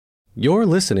You're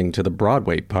listening to the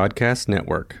Broadway Podcast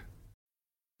Network.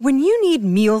 When you need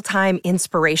mealtime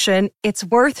inspiration, it's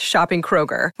worth shopping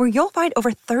Kroger, where you'll find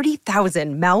over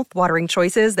 30,000 mouth-watering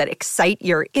choices that excite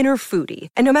your inner foodie.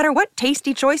 And no matter what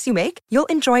tasty choice you make, you'll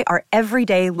enjoy our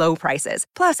everyday low prices,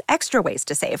 plus extra ways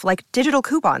to save, like digital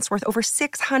coupons worth over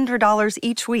 $600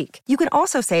 each week. You can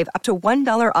also save up to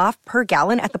 $1 off per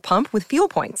gallon at the pump with fuel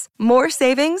points. More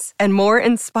savings and more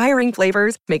inspiring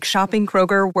flavors make shopping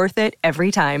Kroger worth it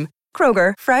every time.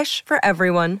 Kroger, fresh for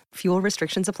everyone. Fuel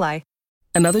restrictions apply.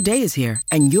 Another day is here,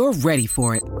 and you're ready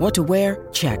for it. What to wear?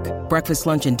 Check. Breakfast,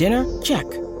 lunch, and dinner? Check.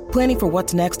 Planning for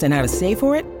what's next and how to save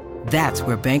for it? That's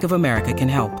where Bank of America can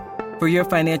help. For your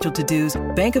financial to-dos,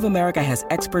 Bank of America has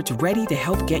experts ready to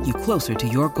help get you closer to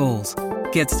your goals.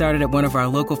 Get started at one of our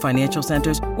local financial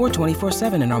centers or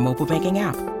 24/7 in our mobile banking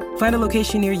app. Find a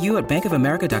location near you at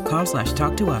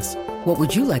bankofamerica.com/talktous. What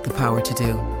would you like the power to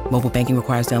do? Mobile banking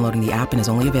requires downloading the app and is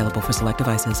only available for select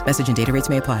devices. Message and data rates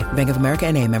may apply. Bank of America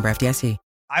N.A., member FDIC.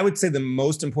 I would say the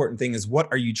most important thing is, what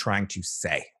are you trying to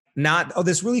say? Not, oh,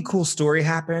 this really cool story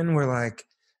happened where like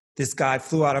this guy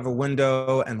flew out of a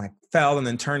window and like fell and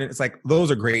then turned it. It's like, those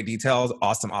are great details.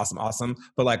 Awesome, awesome, awesome.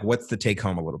 But like, what's the take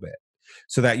home a little bit?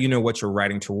 So that you know what you're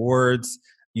writing towards,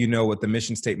 you know what the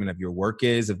mission statement of your work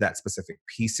is, of that specific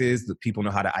piece is, that people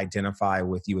know how to identify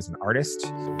with you as an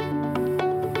artist.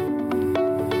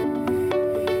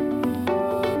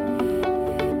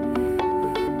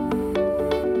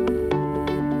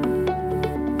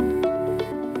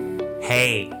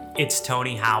 Hey, it's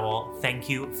Tony Howell. Thank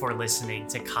you for listening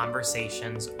to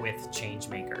Conversations with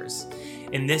Changemakers.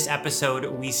 In this episode,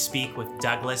 we speak with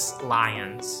Douglas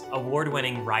Lyons,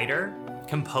 award-winning writer,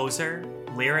 composer,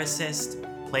 lyricist,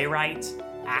 playwright,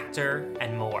 actor,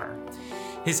 and more.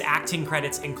 His acting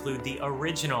credits include the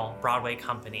original Broadway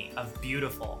company of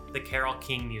Beautiful, the Carole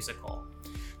King musical,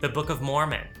 The Book of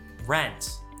Mormon, Rent,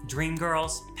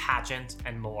 Dreamgirls, Pageant,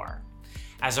 and more.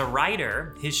 As a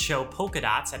writer, his show Polka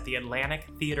Dots at the Atlantic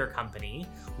Theater Company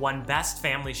won Best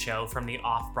Family Show from the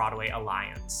Off-Broadway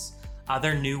Alliance.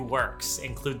 Other new works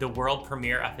include the world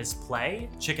premiere of his play,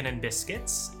 Chicken and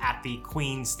Biscuits, at the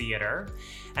Queen's Theater,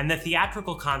 and the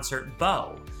theatrical concert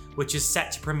Beau, which is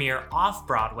set to premiere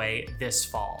off-Broadway this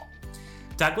fall.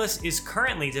 Douglas is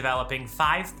currently developing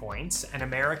 5 Points, an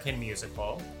American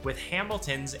musical, with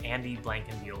Hamilton's Andy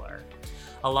Blankenbuehler.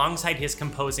 Alongside his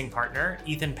composing partner,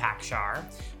 Ethan Pakshar,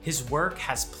 his work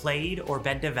has played or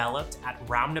been developed at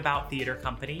Roundabout Theater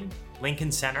Company,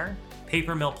 Lincoln Center,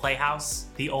 Paper Mill Playhouse,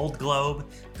 The Old Globe,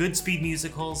 Goodspeed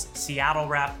Musicals, Seattle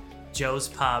Rep, Joe's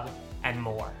Pub, and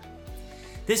more.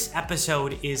 This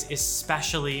episode is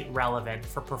especially relevant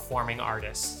for performing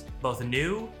artists, both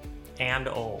new and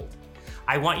old.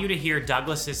 I want you to hear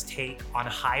Douglas's take on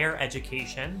higher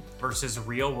education versus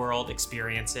real-world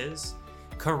experiences,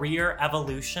 career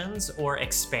evolutions or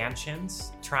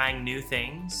expansions, trying new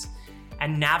things,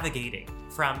 and navigating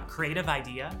from creative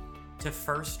idea to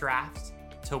first draft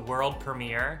to world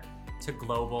premiere to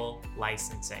global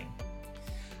licensing.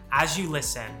 As you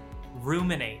listen,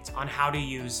 ruminate on how to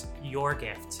use your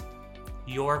gift,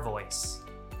 your voice,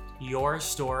 your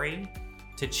story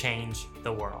to change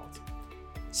the world.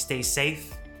 Stay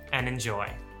safe and enjoy.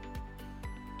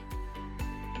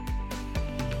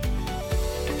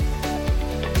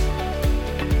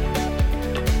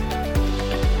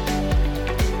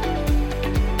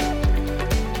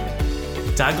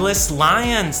 Douglas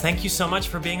Lyons, thank you so much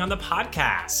for being on the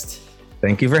podcast.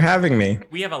 Thank you for having me.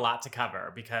 We have a lot to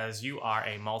cover because you are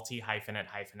a multi-hyphenate.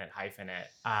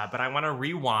 But I want to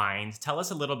rewind. Tell us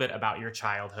a little bit about your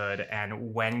childhood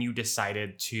and when you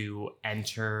decided to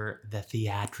enter the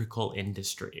theatrical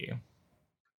industry.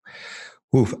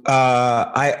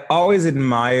 I always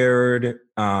admired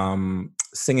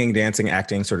singing, dancing,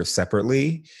 acting sort of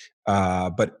separately.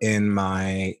 But in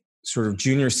my sort of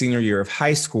junior, senior year of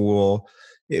high school,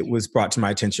 it was brought to my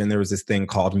attention there was this thing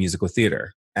called musical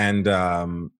theater. And, I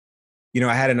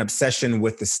had an obsession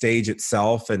with the stage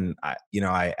itself. And,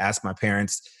 I asked my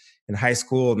parents in high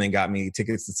school and they got me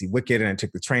tickets to see Wicked. And I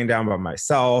took the train down by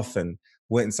myself and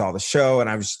went and saw the show. And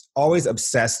I was always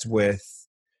obsessed with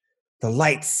the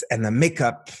lights and the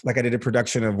makeup. Like I did a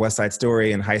production of West Side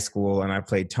Story in high school and I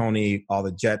played Tony. All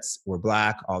the Jets were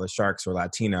Black. All the Sharks were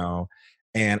Latino.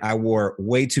 And I wore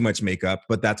way too much makeup,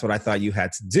 but that's what I thought you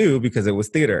had to do because it was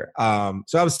theater.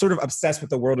 So I was sort of obsessed with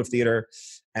the world of theater.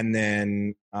 And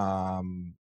then, I've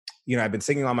been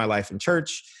singing all my life in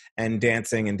church and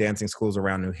dancing schools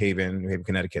around New Haven,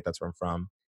 Connecticut. That's where I'm from.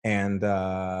 And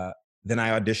then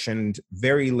I auditioned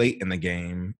very late in the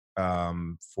game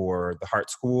for the Hart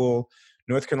School,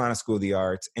 North Carolina School of the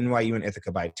Arts, NYU and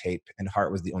Ithaca by tape, and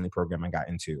Hart was the only program I got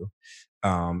into.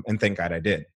 And thank God I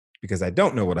did, because I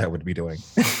don't know what I would be doing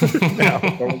now if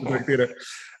I wasn't doing theater.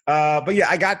 But yeah,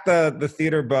 I got the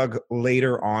theater bug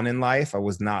later on in life. I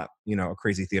was not, a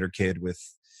crazy theater kid with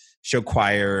show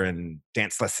choir and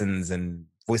dance lessons and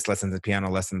voice lessons and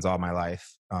piano lessons all my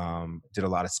life. Did a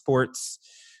lot of sports,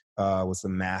 was a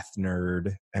math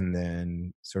nerd, and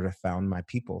then sort of found my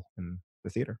people in the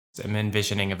theater. I'm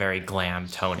envisioning a very glam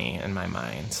Tony in my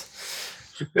mind.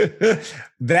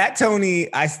 That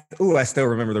Tony, I still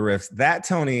remember the riffs. That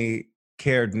Tony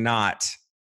cared not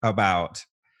about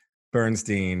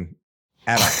Bernstein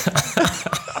at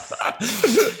all.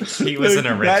 He was an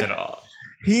original.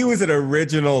 He was an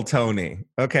original Tony,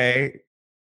 okay?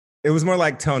 It was more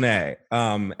like Tone.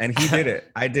 And he did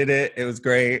it. I did it. It was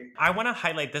great. I want to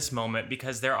highlight this moment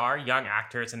because there are young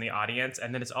actors in the audience,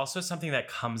 and then it's also something that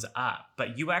comes up.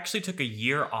 But you actually took a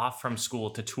year off from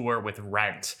school to tour with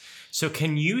Rent. So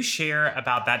can you share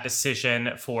about that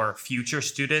decision for future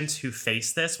students who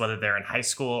face this, whether they're in high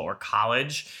school or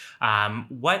college?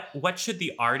 What should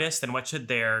the artist and what should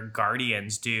their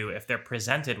guardians do if they're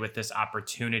presented with this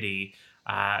opportunity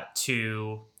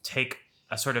to take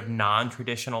a sort of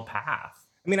non-traditional path?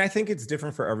 I mean, I think it's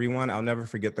different for everyone. I'll never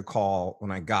forget the call when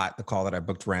I got the call that I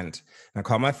booked Rent. And I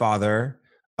called my father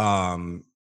and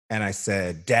I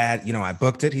said, Dad, I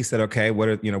booked it. He said, okay, what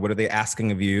are they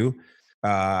asking of you?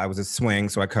 I was a swing,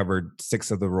 so I covered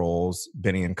 6 of the roles,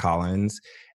 Benny and Collins.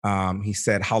 He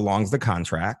said, how long's the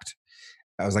contract?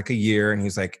 I was like, a year. And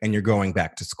he's like, and you're going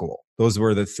back to school. Those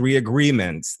were the 3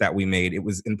 agreements that we made. It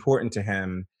was important to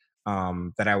him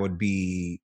that I would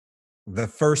be the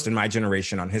first in my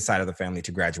generation on his side of the family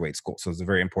to graduate school. So it was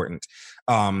very important.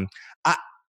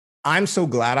 I'm so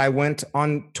glad I went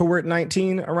on tour at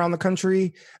 19 around the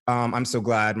country. I'm so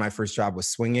glad my first job was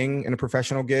swinging in a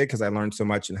professional gig, because I learned so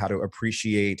much in how to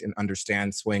appreciate and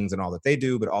understand swings and all that they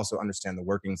do, but also understand the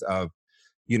workings of,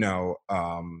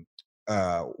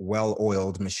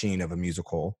 well-oiled machine of a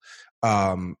musical.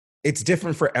 It's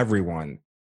different for everyone.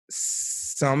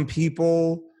 Some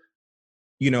people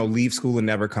leave school and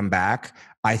never come back.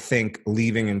 I think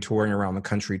leaving and touring around the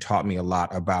country taught me a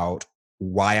lot about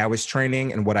why I was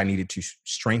training and what I needed to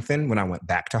strengthen when I went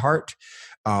back to Hart.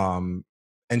 And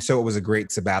so it was a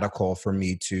great sabbatical for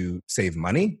me to save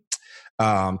money,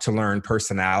 to learn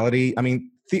personality. I mean,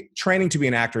 training to be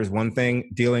an actor is one thing.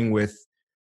 Dealing with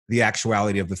the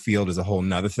actuality of the field is a whole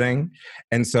nother thing.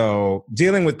 And so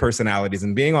dealing with personalities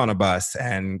and being on a bus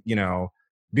and,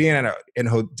 being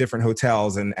in different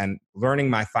hotels and learning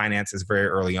my finances very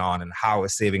early on and how I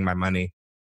was saving my money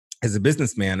as a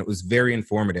businessman, it was very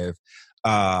informative.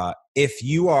 If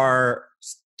you are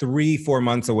 3-4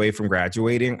 months away from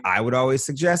graduating, I would always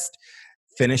suggest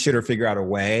finish it or figure out a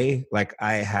way. Like,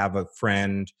 I have a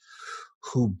friend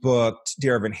who booked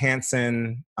Dear Evan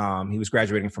Hansen. He was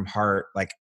graduating from Hart,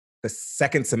 like the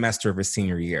second semester of his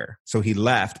senior year. So he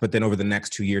left, but then over the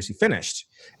next 2 years, he finished.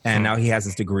 And now he has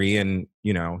his degree and,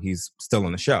 he's still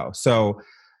in the show. So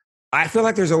I feel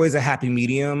like there's always a happy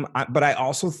medium, but I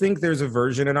also think there's a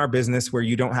version in our business where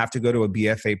you don't have to go to a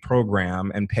BFA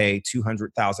program and pay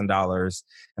 $200,000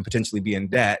 and potentially be in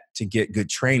debt to get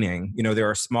good training. There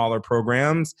are smaller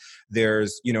programs.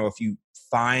 There's, if you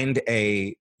find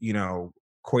a,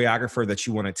 choreographer that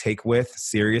you want to take with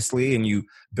seriously and you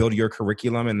build your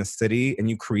curriculum in the city and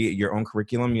you create your own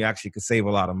curriculum, you actually could save a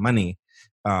lot of money,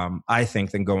 I think,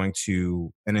 than going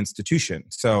to an institution.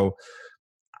 So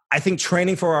I think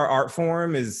training for our art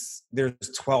form there's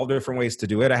 12 different ways to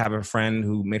do it. I have a friend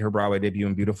who made her Broadway debut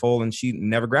in Beautiful and she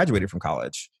never graduated from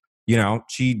college,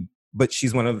 but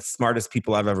she's one of the smartest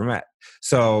people I've ever met.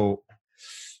 So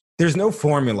there's no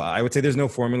formula. I would say there's no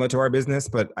formula to our business,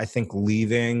 but I think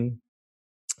leaving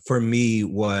for me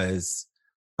was,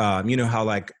 how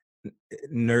like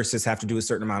nurses have to do a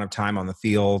certain amount of time on the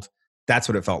field. That's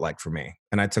what it felt like for me.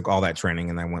 And I took all that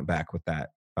training and I went back with that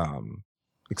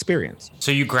experience.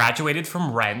 So you graduated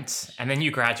from Rent and then you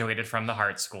graduated from the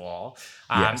Hart School.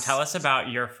 Yes. Tell us about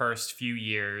your first few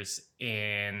years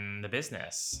in the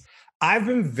business. I've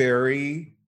been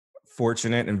very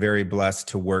fortunate and very blessed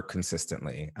to work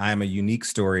consistently. I am a unique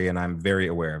story and I'm very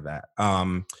aware of that.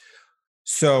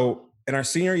 So in our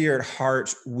senior year at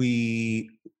Hart, we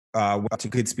went to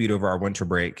Goodspeed over our winter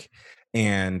break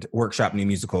and workshop new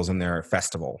musicals in their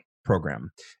festival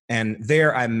program. And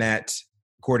there I met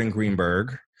Gordon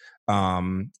Greenberg,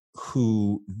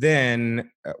 who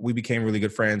then we became really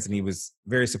good friends, and he was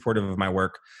very supportive of my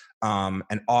work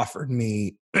and offered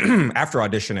me, after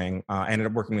auditioning, I ended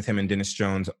up working with him and Dennis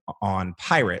Jones on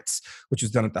Pirates, which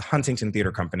was done at the Huntington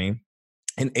Theater Company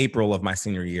in April of my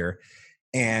senior year.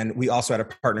 And we also had a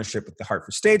partnership with the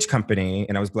Hartford Stage Company,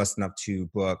 and I was blessed enough to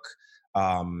book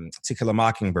To Kill a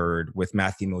Mockingbird with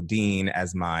Matthew Modine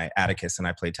as my Atticus, and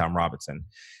I played Tom Robinson.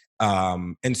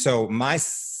 And so my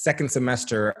second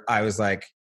semester, I was like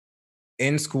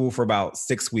in school for about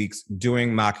 6 weeks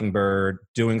doing Mockingbird,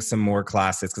 doing some more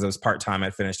classes because I was part-time.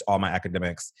 I finished all my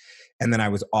academics. And then I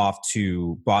was off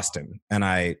to Boston, and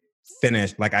I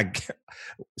finished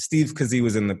Steve, because he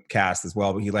was in the cast as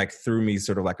well, but he like threw me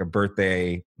sort of like a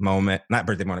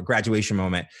graduation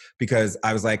moment, because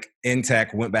I was like in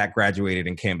tech, went back, graduated,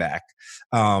 and came back.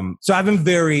 So I've been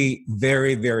very,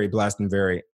 very, very blessed and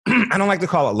very, I don't like to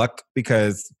call it luck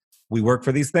because we work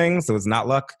for these things, so it's not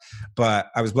luck,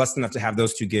 but I was blessed enough to have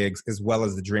those 2 gigs as well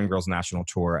as the Dreamgirls National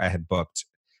Tour I had booked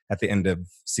at the end of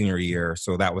senior year.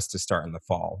 So that was to start in the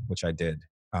fall, which I did.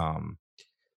 And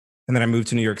then I moved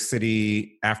to New York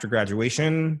City after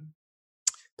graduation,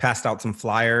 passed out some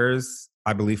flyers,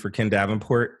 I believe for Ken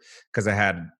Davenport, because I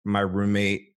had my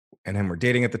roommate and him were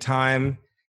dating at the time.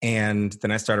 And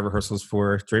then I started rehearsals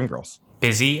for Dreamgirls.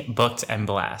 Busy, booked, and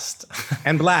blessed.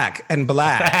 And black. And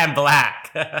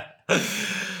black.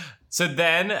 So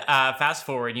then, fast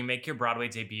forward, you make your Broadway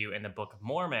debut in the Book of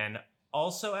Mormon,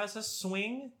 also as a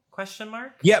swing, ?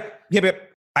 Yep.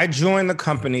 I joined the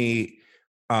company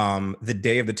the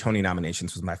day of the Tony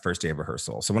nominations was my first day of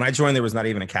rehearsal. So when I joined, there was not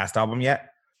even a cast album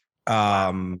yet.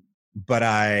 But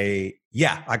I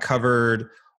covered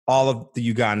all of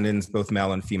the Ugandans, both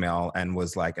male and female, and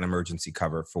was like an emergency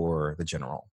cover for the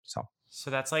general. So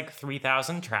that's like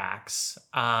 3,000 tracks.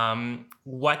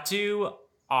 What do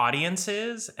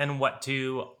audiences and what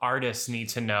do artists need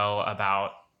to know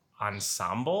about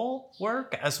ensemble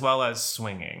work as well as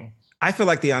swinging? I feel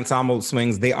like the ensemble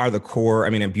swings, they are the core.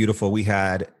 I mean, in Beautiful, we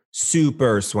had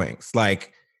super swings.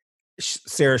 Like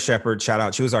Sarah Shepard, shout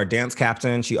out. She was our dance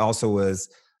captain. She also was,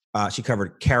 she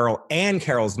covered Carol and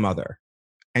Carol's mother.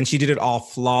 And she did it all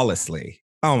flawlessly.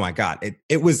 Oh my God.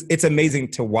 It's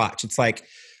amazing to watch. It's like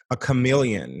a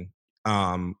chameleon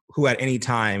who at any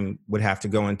time would have to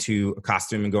go into a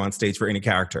costume and go on stage for any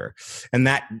character. And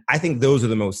that, I think those are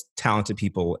the most talented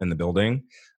people in the building.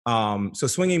 So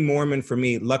Swinging Mormon for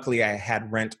me, luckily I had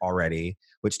Rent already,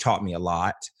 which taught me a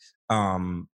lot.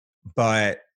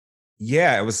 But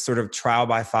yeah, it was sort of trial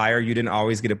by fire. You didn't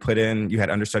always get to put in, you had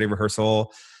understudy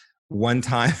rehearsal. One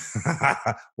time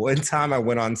I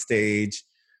went on stage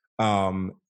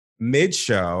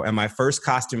mid-show, and my first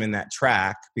costume in that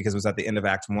track, because it was at the end of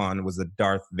Act 1, was the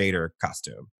Darth Vader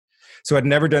costume. So I'd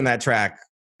never done that track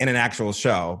in an actual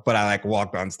show, but I like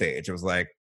walked on stage. It was like,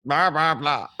 blah, blah,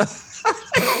 blah.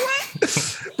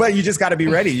 But you just got to be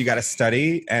ready. You got to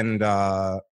study. And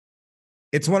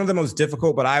it's one of the most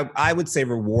difficult, but I would say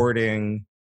rewarding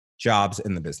jobs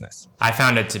in the business. I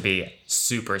found it to be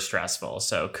super stressful.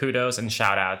 So kudos and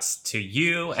shout outs to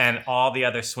you and all the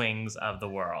other swings of the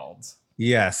world.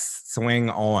 Yes,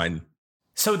 swing on.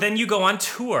 So then you go on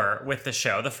tour with the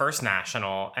show, the first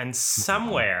national, and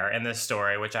somewhere in this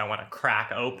story, which I want to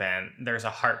crack open, there's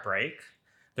a heartbreak,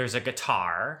 there's a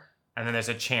guitar, and then there's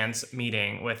a chance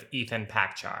meeting with Ethan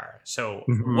Pakchar. So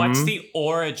what's the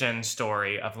origin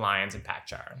story of Lions and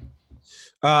Pakchar?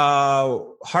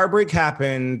 Heartbreak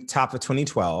happened top of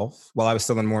 2012 while I was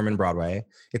still in Mormon Broadway.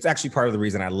 It's actually part of the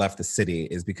reason I left the city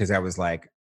is because I was like,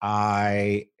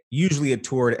 I usually had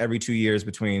toured every 2 years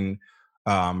between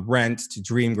Rent to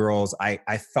Dreamgirls.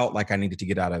 I felt like I needed to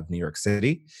get out of New York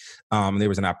City. There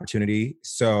was an opportunity.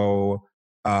 So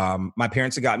my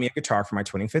parents had got me a guitar for my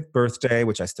 25th birthday,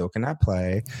 which I still cannot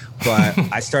play. But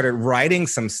I started writing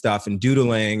some stuff and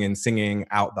doodling and singing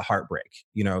out the heartbreak,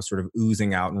 you know, sort of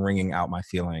oozing out and wringing out my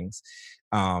feelings,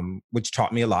 which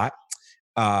taught me a lot.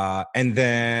 And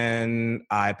then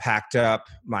I packed up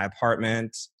my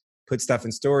apartment, put stuff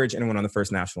in storage, and went on the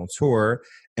first national tour.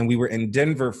 And we were in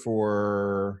Denver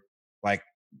for like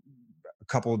a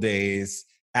couple of days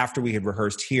after we had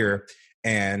rehearsed here,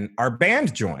 and our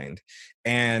band joined.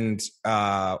 And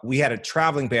we had a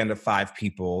traveling band of 5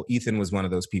 people. Ethan was one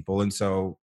of those people. And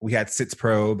so we had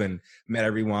Sitzprobe and met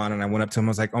everyone. And I went up to him, I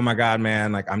was like, oh my God,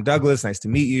 man, like, I'm Douglas, nice to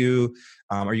meet you.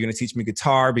 Are you going to teach me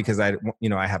guitar? Because I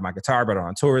have my guitar, but I'm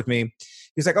on tour with me.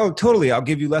 He's like, oh, totally, I'll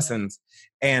give you lessons.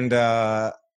 And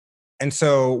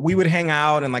so we would hang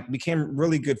out and like became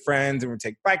really good friends, and we'd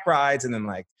take bike rides and then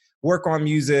like work on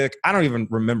music. I don't even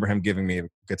remember him giving me a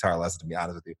guitar lesson, to be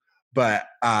honest with you. But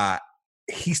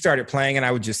he started playing and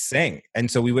I would just sing.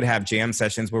 And so we would have jam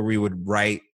sessions where we would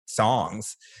write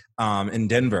songs in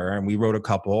Denver, and we wrote a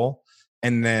couple.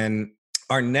 And then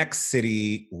our next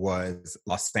city was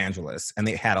Los Angeles, and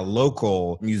they had a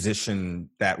local musician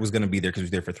that was going to be there because he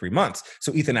was there for 3 months.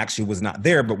 So Ethan actually was not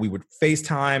there, but we would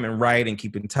FaceTime and write and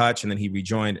keep in touch. And then he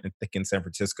rejoined, I think, in San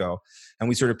Francisco, and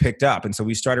we sort of picked up. And so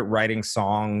we started writing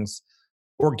songs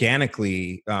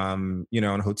organically, in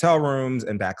hotel rooms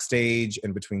and backstage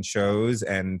and between shows.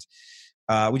 And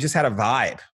we just had a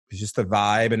vibe. It was just a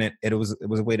vibe, and it was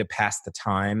a way to pass the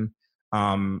time.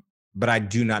 But I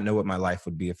do not know what my life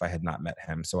would be if I had not met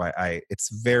him. So that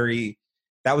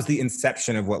was the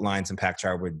inception of what Lions and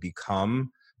Packchild would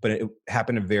become, but it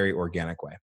happened in a very organic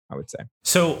way, I would say.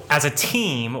 So as a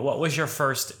team, what was your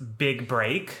first big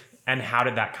break and how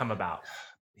did that come about?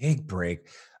 Big break.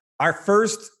 Our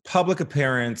first public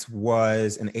appearance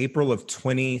was in April of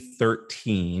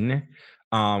 2013.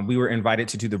 We were invited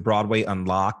to do the Broadway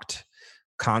Unlocked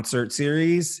concert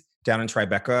series down in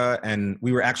Tribeca, and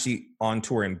we were actually on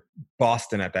tour in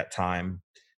Boston at that time,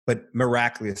 but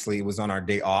miraculously it was on our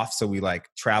day off, so we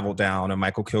traveled down, and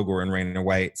Michael Kilgore and Raina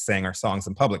White sang our songs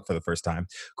in public for the first time,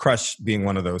 Crush being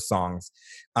one of those songs.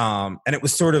 And it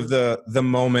was sort of the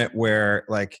moment where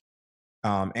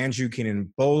Andrew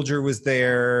Keenan Bolger was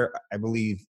there. I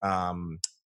believe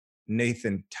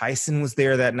Nathan Tyson was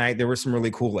there that night. There were some really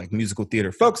cool musical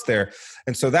theater folks there,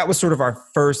 and so that was sort of our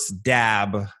first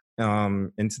dab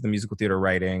into the musical theater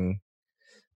writing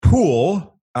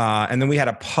pool. And then we had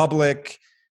a public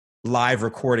live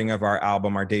recording of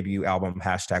our debut album,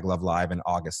 #LoveLive, in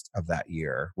August of that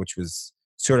year, which was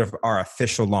sort of our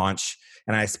official launch.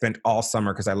 And I spent all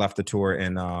summer, because I left the tour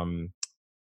in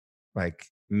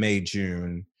May,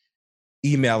 June,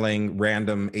 emailing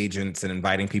random agents and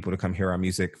inviting people to come hear our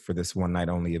music for this one night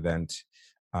only event,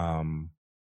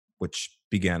 which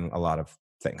began a lot of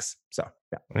things. So,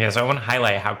 yeah. So I want to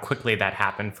highlight how quickly that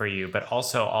happened for you, but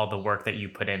also all the work that you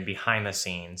put in behind the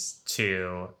scenes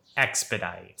to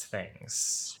expedite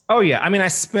things. Oh, yeah. I mean, I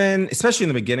spend, especially in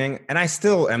the beginning, and I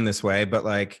still am this way,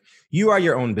 but you are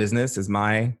your own business is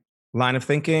my line of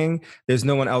thinking. There's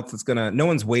no one else no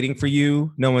one's waiting for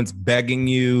you. No one's begging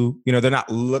you. They're not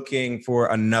looking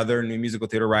for another new musical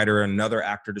theater writer or another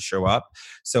actor to show up.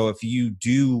 So if you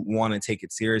do want to take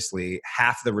it seriously,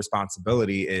 half the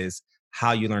responsibility is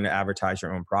how you learn to advertise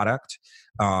your own product.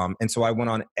 And so I went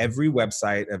on every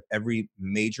website of every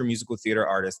major musical theater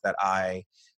artist that I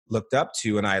looked up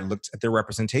to, and I looked at their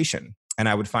representation. And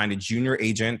I would find a junior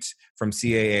agent from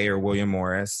CAA or William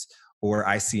Morris or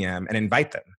ICM and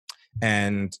invite them.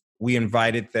 And we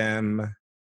invited them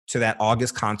to that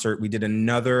August concert. We did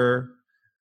another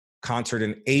concert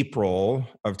in April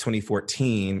of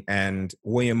 2014, and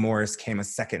William Morris came a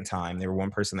second time. They were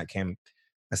one person that came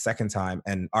a second time.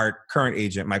 And our current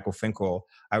agent, Michael Finkel,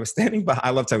 I was standing behind,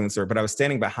 I love telling the story, but I was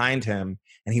standing behind him,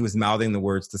 and he was mouthing the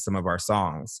words to some of our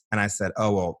songs. And I said,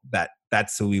 oh, well,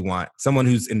 that's who we want. Someone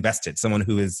who's invested, someone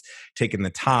who has taken the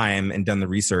time and done the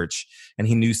research. And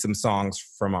he knew some songs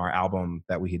from our album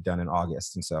that we had done in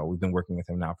August. And so we've been working with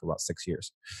him now for about 6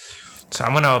 years. So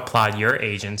I'm going to applaud your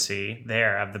agency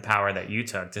there of the power that you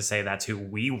took to say that's who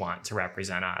we want to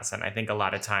represent us. And I think a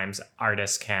lot of times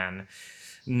artists can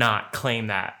not claim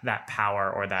that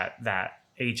power or that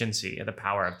agency, the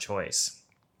power of choice.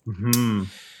 Mm-hmm.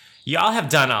 Y'all have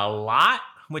done a lot,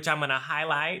 which I'm going to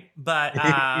highlight, but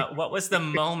what was the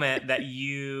moment that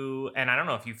you, and I don't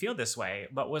know if you feel this way,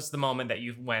 but was the moment that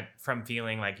you went from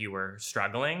feeling like you were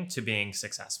struggling to being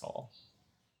successful?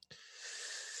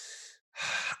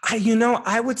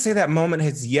 I would say that moment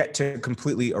has yet to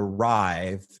completely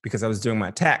arrive, because I was doing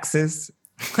my taxes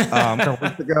a couple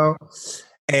weeks ago,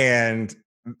 and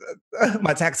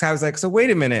my tax guy was like, so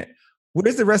wait a minute,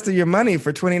 where's the rest of your money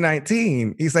for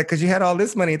 2019? He's like, because you had all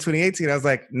this money in 2018. I was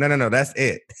like, no, that's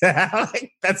it.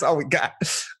 That's all we got.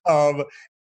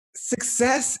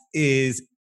 Success is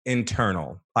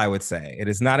internal, I would say. It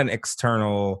is not an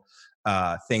external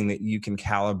thing that you can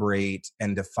calibrate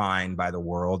and define by the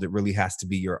world. It really has to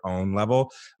be your own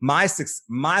level. My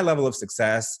level of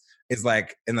success is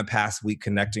in the past week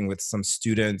connecting with some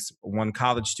students, one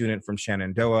college student from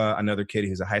Shenandoah, another kid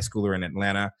who's a high schooler in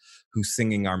Atlanta who's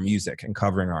singing our music and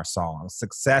covering our songs.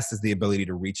 Success is the ability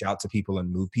to reach out to people and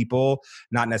move people,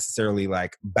 not necessarily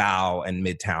bow in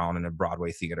Midtown in a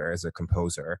Broadway theater as a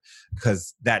composer,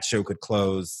 because that show could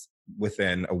close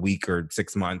within a week or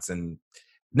 6 months, and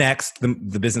next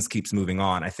the business keeps moving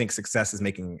on. I think success is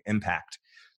making impact.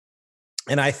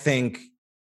 And I think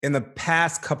in the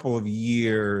past couple of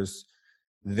years,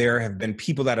 there have been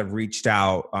people that have reached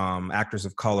out, actors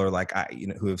of color,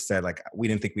 who have said, we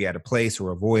didn't think we had a place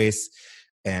or a voice,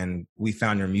 and we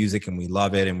found your music and we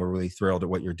love it, and we're really thrilled at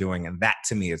what you're doing. And that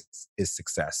to me is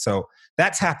success. So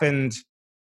that's happened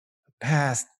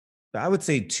past I would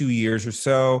say 2 years or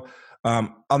so.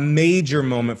 A major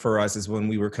moment for us is when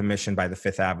we were commissioned by the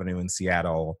Fifth Avenue in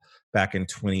Seattle back in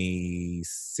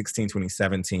 2016,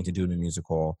 2017 to do a new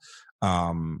musical.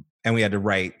 And we had to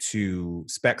write 2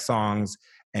 spec songs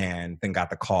and then got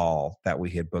the call that we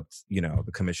had booked,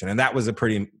 the commission. And that was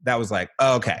like,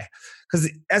 okay. Because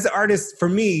as an artist, for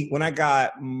me, when I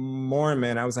got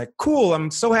Mormon, I was like, cool, I'm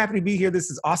so happy to be here.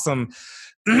 This is awesome.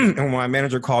 And when my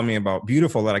manager called me about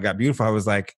Beautiful, that I got Beautiful, I was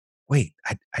like, wait,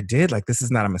 I did? Like, this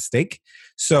is not a mistake?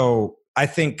 So I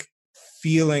think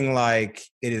feeling like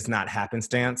it is not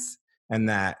happenstance and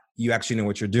that you actually know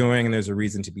what you're doing and there's a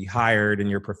reason to be hired and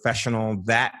you're professional,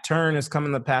 that turn has come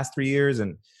in the past 3 years.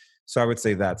 And so I would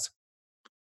say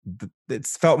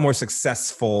it's felt more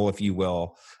successful, if you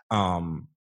will.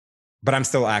 But I'm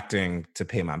still acting to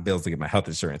pay my bills to get my health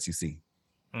insurance, you see.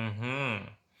 Mm-hmm.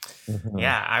 Mm-hmm.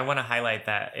 Yeah, I want to highlight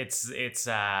that it's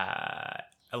a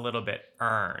little bit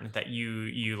earned, that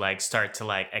you like start to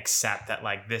like accept that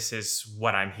like this is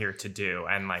what I'm here to do,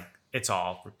 and like it's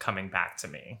all coming back to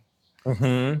me.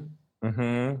 Mm-hmm.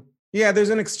 Mm-hmm. Yeah, there's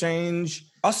an exchange.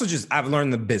 Also, just I've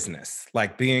learned the business,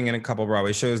 like being in a couple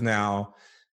Broadway shows now,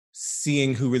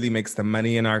 seeing who really makes the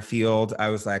money in our field. I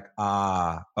was like,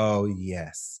 oh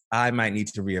yes, I might need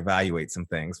to reevaluate some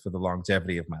things for the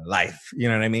longevity of my life. You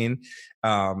know what I mean?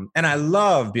 And I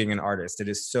love being an artist. It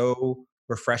is so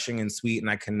refreshing and sweet, and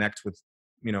I connect with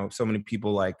so many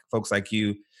people, like folks like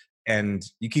you, and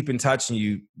you keep in touch, and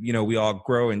we all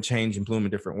grow and change and bloom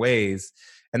in different ways.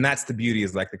 And that's the beauty,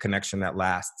 is like the connection that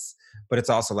lasts. But it's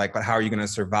also like, but how are you going to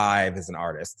survive as an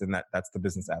artist? And that's the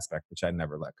business aspect, which I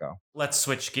never let go. Let's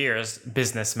switch gears,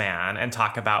 businessman, and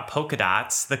talk about Polka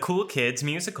Dots, the Cool Kids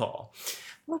musical.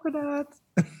 Polka Dots.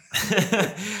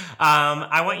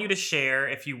 I want you to share,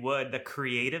 if you would, the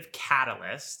creative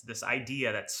catalyst, this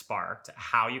idea that sparked,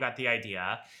 how you got the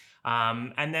idea,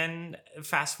 and then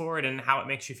fast forward and how it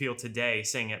makes you feel today,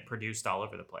 seeing it produced all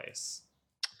over the place.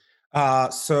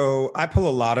 So I pull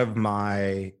a lot of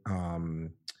my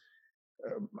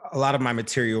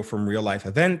material from real life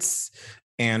events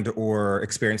and or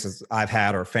experiences I've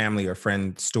had, or family or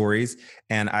friend stories.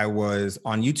 And I was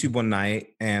on YouTube one night,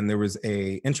 and there was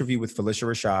a interview with Phylicia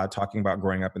Rashad talking about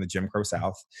growing up in the Jim Crow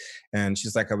South. And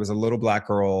she's like, I was a little Black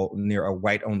girl near a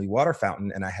white-only water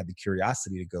fountain, and I had the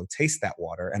curiosity to go taste that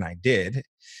water. And I did,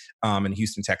 in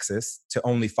Houston, Texas, to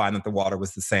only find that the water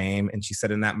was the same. And she said,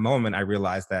 in that moment, I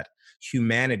realized that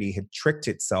humanity had tricked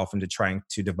itself into trying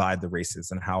to divide the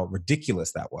races, and how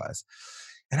ridiculous that was.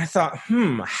 And I thought,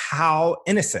 how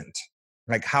innocent,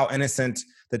 like how innocent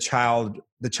the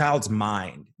child's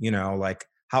mind, like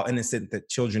how innocent that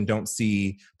children don't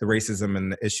see the racism and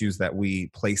the issues that we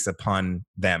place upon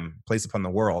the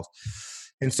world.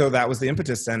 And so that was the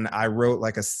impetus. And I wrote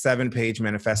like a 7-page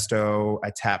manifesto.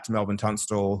 I tapped Melvin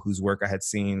Tunstall, whose work I had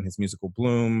seen, his musical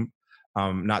Bloom,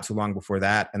 not too long before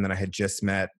that. And then I had just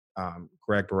met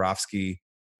Greg Borofsky,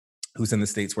 who's in the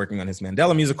States working on his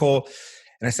Mandela musical.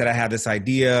 And I said, I have this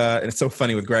idea. And it's so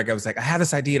funny with Greg. I was like, I have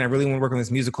this idea and I really want to work on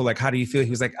this musical. Like, how do you feel? He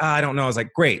was like, I don't know. I was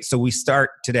like, great. So we start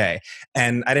today.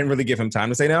 And I didn't really give him time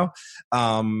to say no.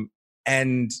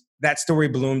 And that story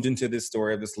bloomed into this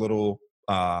story of this little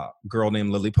girl named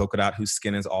Lily Polka Dot, whose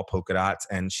skin is all polka dots.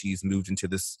 And she's moved into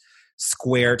this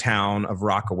square town of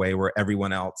Rockaway, where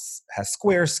everyone else has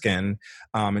square skin.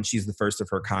 And she's the first of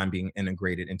her kind being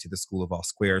integrated into the School of All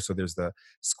Squares. So there's the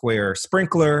square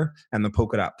sprinkler and the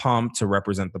polka dot pump to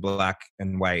represent the Black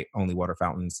and white only water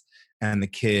fountains. And the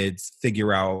kids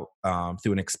figure out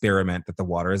through an experiment that the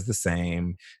water is the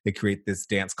same. They create this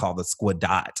dance called the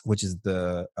Squadot, which is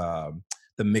the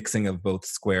mixing of both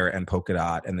square and polka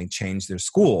dot. And they change their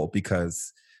school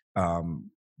because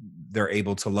they're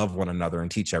able to love one another and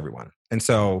teach everyone. And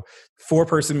so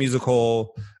 4-person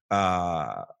musical,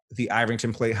 the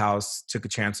Irington Playhouse took a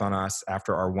chance on us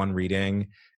after our one reading.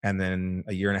 And then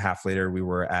a year and a half later, we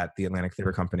were at the Atlantic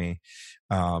Theater Company,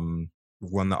 won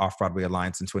the Off-Broadway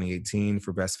Alliance in 2018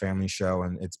 for Best Family Show.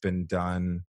 And it's been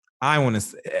done, I want to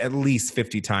say, at least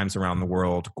 50 times around the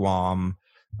world. Guam,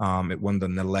 it won the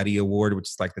Naledi Award, which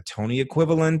is like the Tony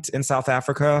equivalent in South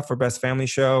Africa for Best Family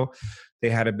Show. They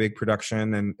had a big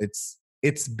production, and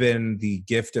it's been the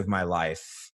gift of my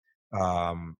life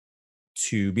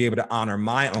to be able to honor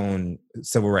my own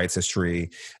civil rights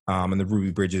history and the Ruby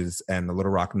Bridges and the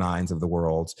Little Rock Nines of the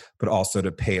world, but also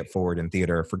to pay it forward in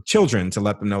theater for children, to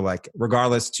let them know, like,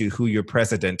 regardless to who your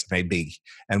president may be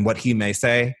and what he may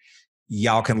say,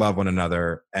 y'all can love one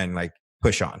another and like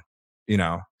push on,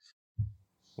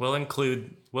 We'll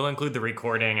include the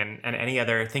recording and any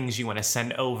other things you want to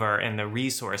send over in the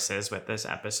resources with this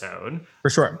episode.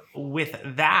 For sure. With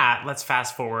that, let's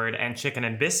fast forward, and Chicken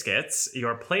and Biscuits,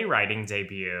 your playwriting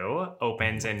debut,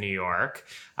 opens in New York,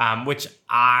 which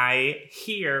I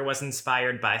hear was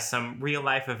inspired by some real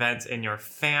life events in your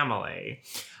family.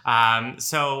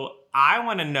 So I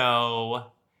want to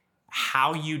know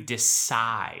how you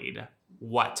decide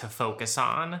what to focus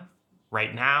on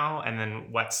right now, and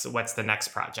then what's the next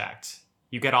project.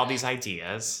 You get all these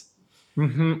ideas.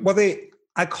 Mm-hmm. Well,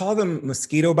 I call them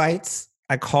mosquito bites.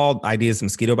 I call ideas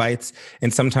mosquito bites,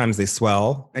 and sometimes they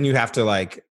swell, and you have to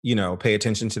pay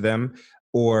attention to them,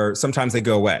 or sometimes they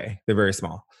go away. They're very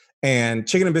small. And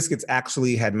Chicken and Biscuits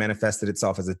actually had manifested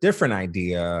itself as a different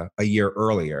idea a year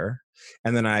earlier,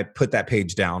 and then I put that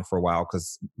page down for a while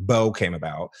because Beau came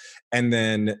about, and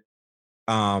then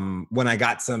when I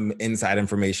got some inside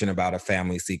information about a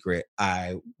family secret,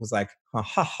 I was like, ha,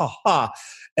 ha, ha, ha.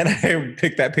 And I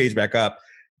picked that page back up.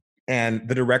 And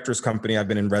the director's company, I've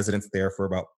been in residence there for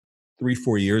about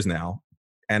 3-4 years now.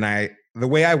 And the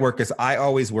way I work is I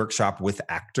always workshop with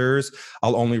actors.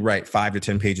 I'll only write 5 to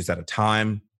 10 pages at a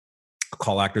time. I'll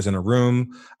call actors in a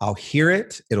room. I'll hear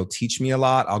it. It'll teach me a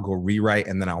lot. I'll go rewrite,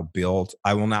 and then I'll build.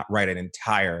 I will not write an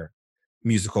entire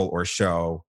musical or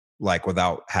show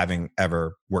without having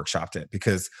ever workshopped it.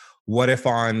 Because what if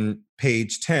on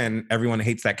page 10, everyone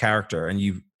hates that character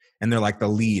and they're like the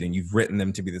lead and you've written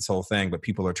them to be this whole thing, but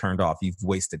people are turned off. You've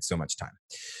wasted so much time.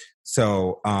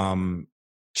 So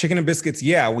Chicken and Biscuits,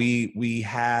 we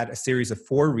had a series of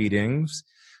 4 readings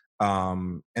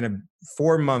in a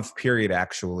 4-month period,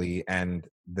 actually. And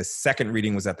the second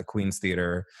reading was at the Queen's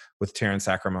Theater with Terrence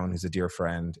Sacramone, who's a dear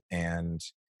friend. And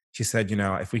she said,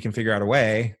 if we can figure out a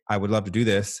way, I would love to do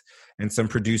this. And some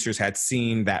producers had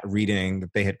seen that reading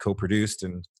that they had co-produced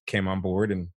and came on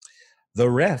board. And the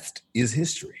rest is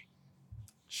history.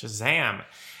 Shazam.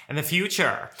 And the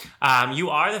future. You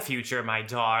are the future, my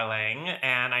darling.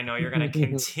 And I know you're going to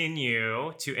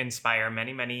continue to inspire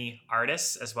many, many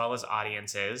artists as well as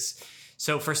audiences.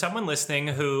 So for someone listening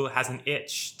who has an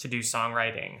itch to do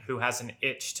songwriting, who has an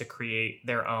itch to create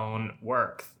their own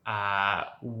work,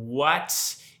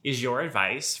 what is your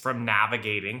advice from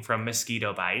navigating from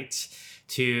Mosquito Bite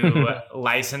to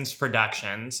licensed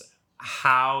productions?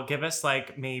 Give us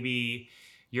maybe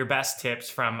your best tips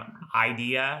from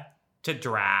idea to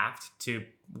draft to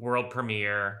world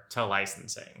premiere to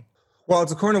licensing. Well,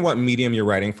 it's according to what medium you're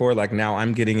writing for. Now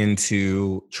I'm getting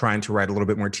into trying to write a little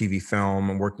bit more TV film.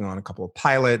 I'm working on a couple of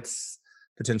pilots,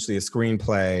 potentially a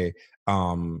screenplay.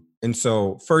 And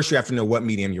so first you have to know what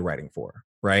medium you're writing for,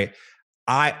 right?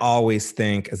 I always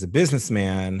think as a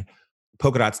businessman,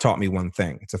 Polka Dots taught me one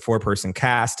thing. It's a 4-person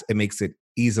cast. It makes it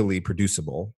easily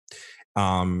producible.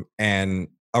 And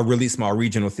a really small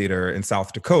regional theater in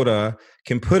South Dakota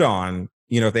can put on,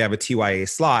 if they have a TYA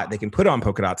slot, they can put on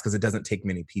Polka Dots because it doesn't take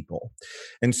many people.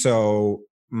 And so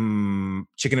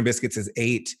Chicken and Biscuits is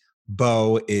 8,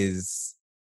 Beau is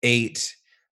 8,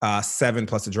 7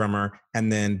 plus a drummer,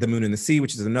 and then The Moon and the Sea,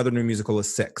 which is another new musical,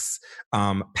 is 6.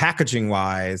 Packaging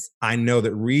wise, I know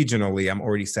that regionally I'm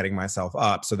already setting myself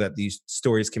up so that these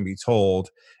stories can be told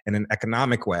in an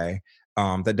economic way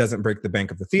that doesn't break the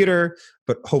bank of the theater,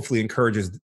 but hopefully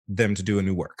encourages them to do a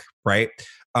new work, right?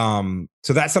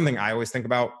 So that's something I always think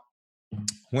about.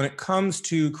 When it comes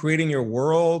to creating your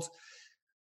world,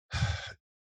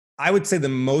 I would say the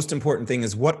most important thing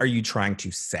is, what are you trying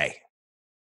to say?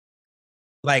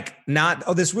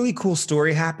 Not, this really cool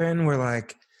story happened where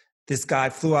this guy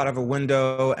flew out of a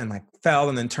window and fell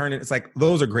and then turned it. It's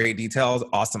those are great details.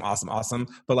 Awesome, awesome, awesome.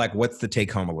 But what's the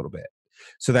take home a little bit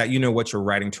so that you know what you're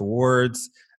writing towards,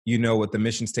 you know what the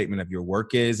mission statement of your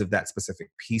work is, of that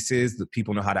specific piece is, that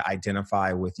people know how to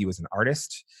identify with you as an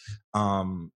artist.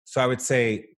 So I would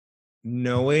say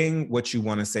knowing what you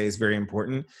want to say is very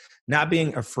important. Not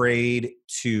being afraid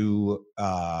to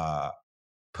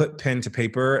put pen to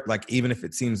paper, even if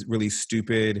it seems really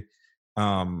stupid,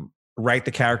 write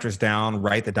the characters down,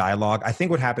 write the dialogue. I think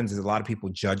what happens is a lot of people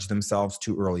judge themselves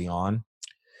too early on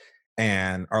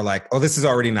and are like, oh, this is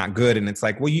already not good. And it's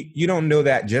well, you don't know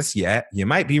that just yet. You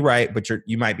might be right, but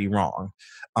you might be wrong.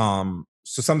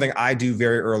 So something I do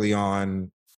very early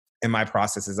on in my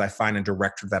process is I find a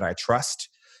director that I trust.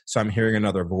 So I'm hearing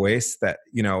another voice that,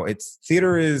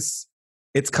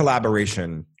 it's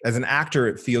collaboration. As an actor,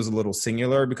 it feels a little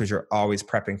singular because you're always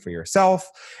prepping for yourself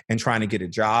and trying to get a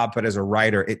job. But as a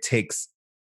writer, it takes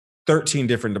 13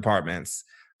 different departments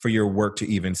for your work to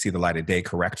even see the light of day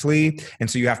correctly. And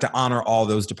so you have to honor all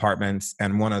those departments.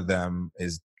 And one of them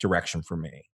is direction for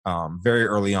me. Very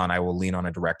early on, I will lean on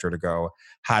a director to go,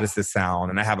 how does this sound?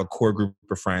 And I have a core group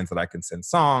of friends that I can send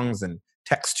songs and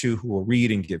text to who will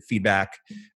read and give feedback.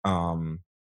 I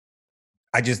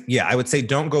would say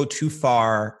don't go too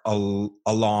far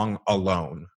along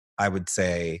alone. I would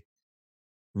say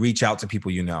reach out to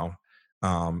people you know,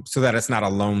 so that it's not a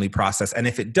lonely process. And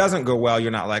if it doesn't go well,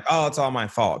 you're not like, oh, it's all my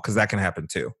fault, because that can happen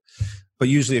too. But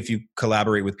usually if you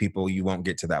collaborate with people, you won't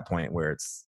get to that point where it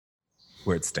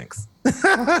stinks.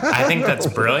 I think that's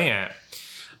brilliant.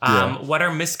 Yeah. What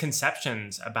are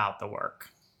misconceptions about the work?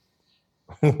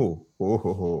 The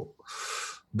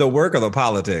work or the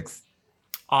politics?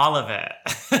 All of it.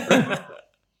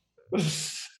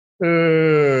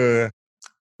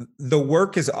 The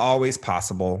work is always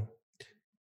possible.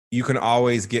 You can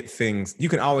always get things. You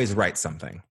can always write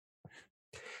something.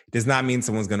 Does not mean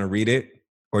someone's going to read it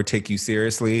or take you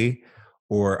seriously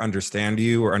or understand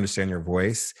you or understand your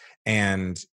voice.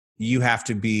 And you have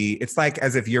to be, it's like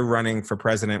as if you're running for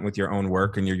president with your own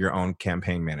work and you're your own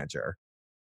campaign manager.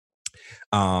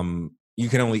 You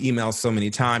can only email so many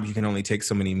times. You can only take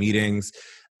so many meetings.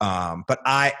 But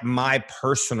my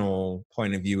personal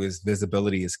point of view is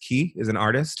visibility is key as an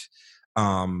artist.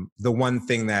 The one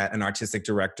thing that an artistic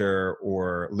director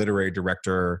or literary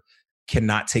director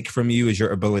cannot take from you is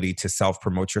your ability to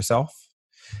self-promote yourself.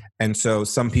 And so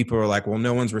some people are like, well,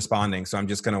 no one's responding, so I'm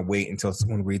just going to wait until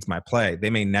someone reads my play. They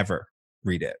may never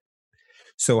read it.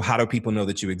 So how do people know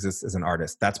that you exist as an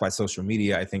artist? That's why social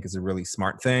media, I think, is a really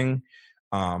smart thing.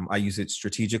 I use it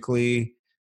strategically,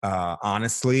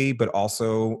 honestly, but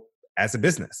also as a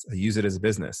business. I use it as a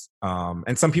business.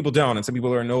 And some people don't, and some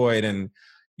people are annoyed. And,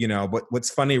 but what's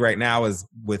funny right now is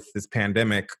with this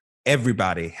pandemic,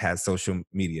 everybody has social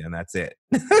media, and that's it.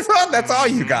 That's all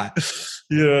you got.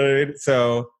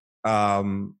 So,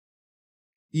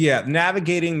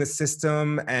 navigating the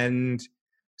system and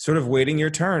sort of waiting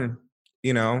your turn.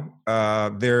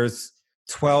 There's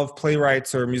 12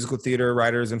 playwrights or musical theater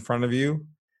writers in front of you,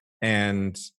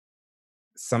 and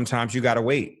sometimes you got to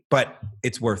wait, but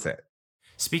it's worth it.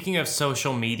 Speaking of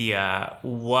social media,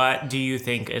 what do you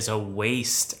think is a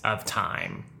waste of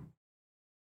time?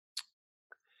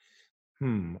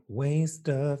 Waste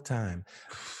of time.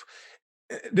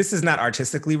 This is not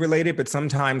artistically related, but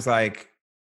sometimes like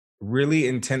really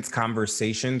intense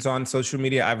conversations on social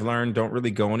media, I've learned, don't really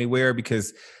go anywhere,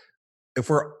 because if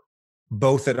we're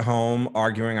both at home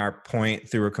arguing our point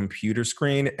through a computer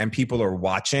screen and people are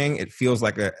watching, it feels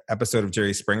like an episode of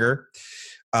Jerry Springer.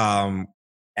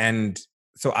 And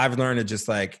so I've learned to just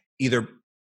like either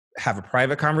have a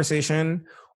private conversation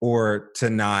or to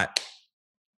not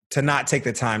take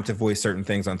the time to voice certain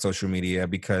things on social media,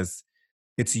 because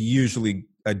it's usually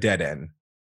a dead end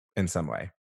in some way.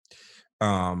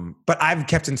 But I've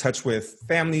kept in touch with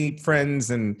family, friends,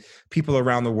 and people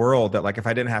around the world that, like, if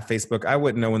I didn't have Facebook, I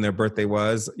wouldn't know when their birthday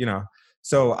was,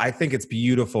 So I think it's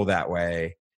beautiful that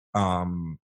way,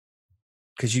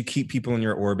 because you keep people in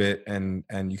your orbit and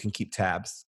you can keep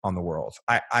tabs on the world.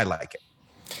 I like it.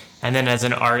 And then as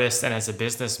an artist and as a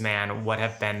businessman, what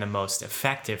have been the most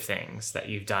effective things that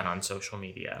you've done on social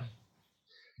media?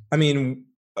 I mean,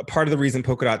 part of the reason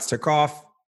Polka Dots took off,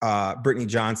 Brittany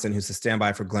Johnson, who's a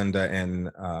standby for Glenda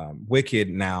in Wicked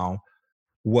now,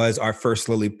 was our first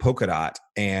Lily Polka Dot.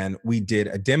 And we did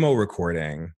a demo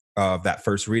recording of that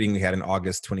first reading we had in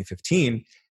August 2015.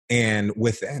 And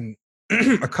within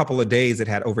a couple of days, it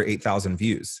had over 8,000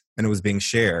 views, and it was being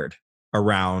shared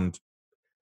around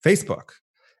Facebook.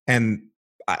 And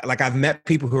I've met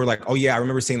people who are like, oh yeah, I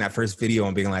remember seeing that first video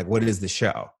and being like, what is the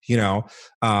show?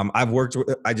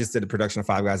 I just did a production of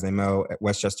Five Guys Named Mo at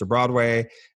Westchester Broadway.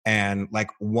 And like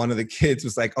one of the kids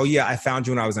was like, oh yeah, I found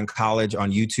you when I was in college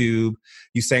on YouTube.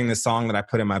 You sang this song that I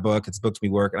put in my book. It's Booked Me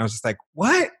Work. And I was just like,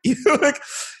 what? You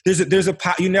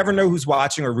never know who's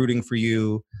watching or rooting for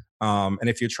you. And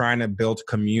if you're trying to build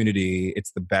community,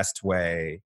 it's the best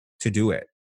way to do it.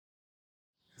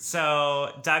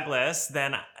 So Douglas,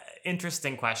 then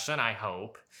interesting question, I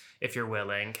hope, if you're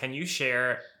willing. Can you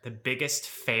share the biggest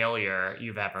failure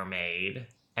you've ever made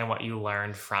and what you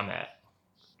learned from it?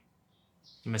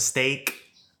 Mistake?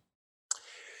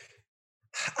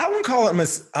 I wouldn't call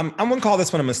it I wouldn't call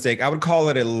this one a mistake. I would call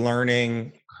it a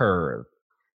learning curve.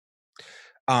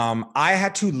 I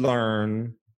had to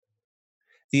learn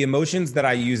the emotions that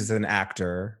I use as an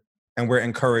actor and we're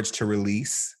encouraged to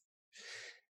release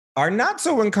are not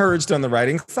so encouraged on the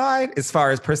writing side as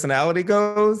far as personality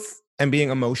goes and being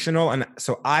emotional. And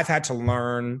so I've had to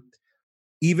learn,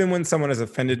 even when someone has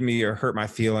offended me or hurt my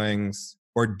feelings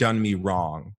or done me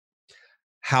wrong,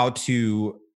 how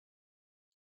to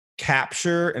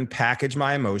capture and package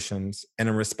my emotions in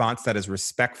a response that is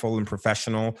respectful and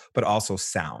professional, but also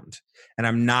sound. And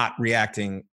I'm not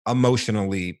reacting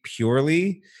emotionally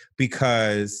purely,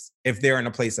 because if they're in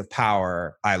a place of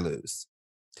power, I lose.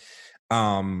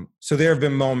 So there have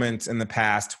been moments in the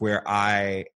past where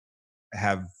I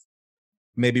have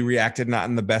maybe reacted not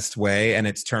in the best way, and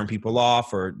it's turned people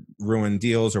off or ruined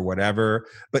deals or whatever.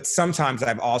 But sometimes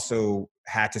I've also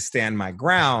had to stand my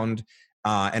ground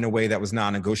in a way that was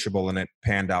non-negotiable, and it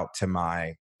panned out to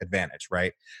my advantage,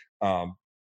 right?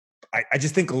 I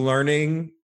just think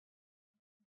learning,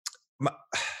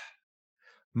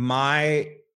 my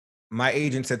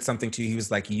agent said something to you. He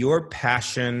was like, your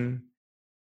passion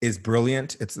is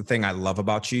brilliant. It's the thing I love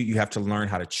about you. You have to learn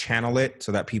how to channel it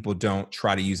so that people don't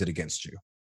try to use it against you.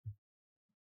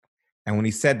 And when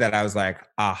he said that, I was like,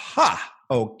 aha,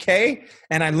 okay.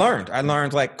 And I learned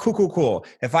like, cool.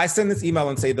 If I send this email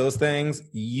and say those things,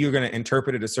 you're going to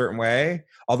interpret it a certain way,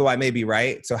 although I may be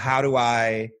right. So how do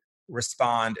I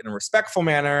respond in a respectful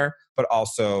manner, but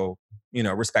also,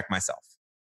 respect myself?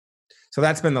 So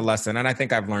that's been the lesson. And I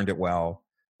think I've learned it well.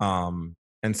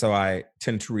 And so I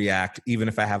tend to react, even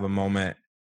if I have a moment.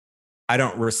 I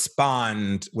don't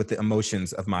respond with the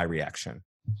emotions of my reaction.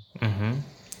 Mm-hmm.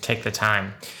 Take the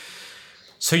time.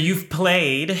 So you've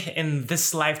played in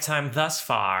this lifetime thus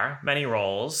far many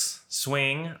roles: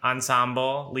 swing,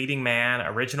 ensemble, leading man,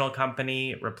 original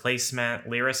company, replacement,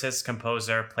 lyricist,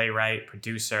 composer, playwright,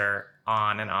 producer,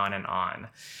 on and on and on.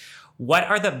 What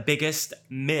are the biggest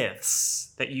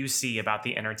myths that you see about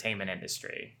the entertainment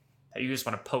industry that you just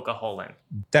want to poke a hole in?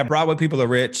 That Broadway people are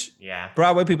rich. Yeah.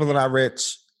 Broadway people are not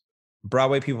rich.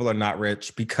 Broadway people are not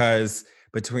rich because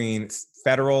between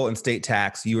federal and state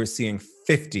tax, you are seeing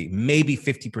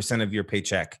 50% of your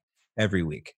paycheck every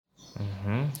week.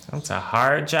 Mm-hmm. That's a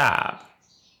hard job.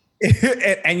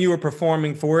 And you are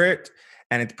performing for it,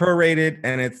 and it's prorated,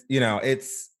 and it's,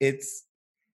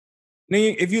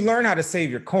 if you learn how to save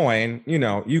your coin,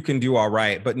 you can do all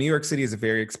right. But New York City is a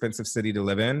very expensive city to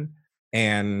live in.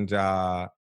 And I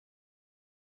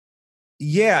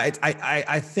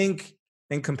think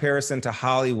in comparison to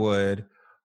Hollywood,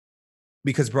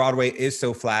 because Broadway is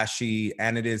so flashy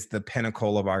and it is the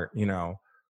pinnacle of our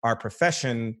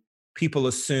profession, people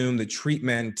assume the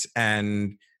treatment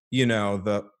and,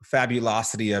 the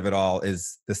fabulosity of it all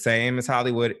is the same as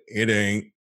Hollywood. It ain't.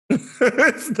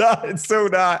 It's not. It's so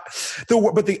not.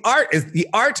 But the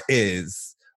art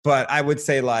is, but I would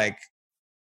say like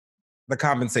the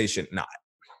compensation, not.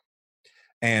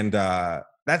 And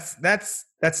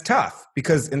that's tough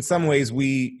because in some ways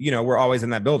we're always in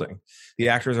that building. The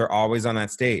actors are always on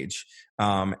that stage,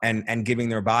 and giving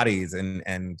their bodies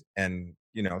and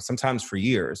sometimes for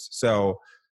years. So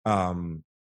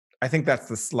I think that's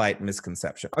the slight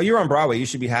misconception. Oh, you're on Broadway, you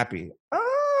should be happy.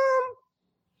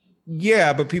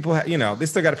 Yeah, but people they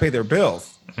still got to pay their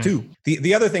bills too.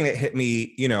 The other thing that hit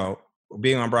me,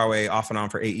 being on Broadway off and on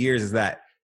for 8 years, is that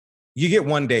you get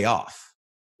one day off.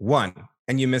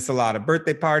 And you miss a lot of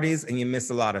birthday parties, and you miss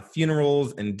a lot of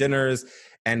funerals and dinners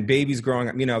and babies growing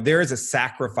up. There is a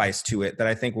sacrifice to it that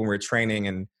I think when we're training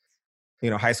in,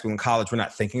 high school and college, we're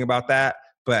not thinking about that.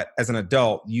 But as an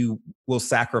adult, you will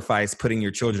sacrifice putting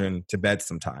your children to bed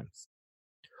sometimes,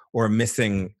 or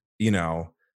missing,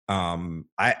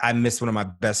 I missed one of my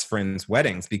best friend's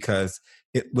weddings because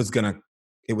I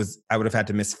would have had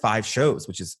to miss 5 shows,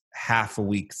 which is half a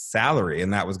week's salary.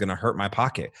 And that was going to hurt my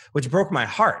pocket, which broke my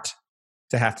heart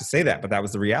to have to say that, but that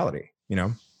was the reality,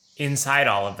 Inside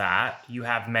all of that, you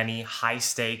have many high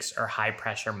stakes or high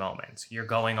pressure moments. You're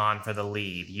going on for the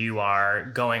lead. You are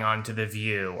going on to The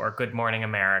View or Good Morning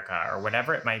America or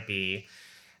whatever it might be.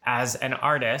 As an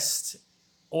artist,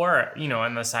 or,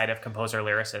 on the side of composer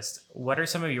lyricist, what are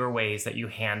some of your ways that you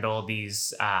handle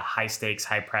these high stakes,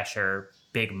 high pressure,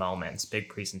 big moments, big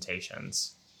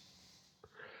presentations?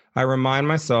 I remind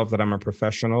myself that I'm a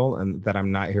professional and that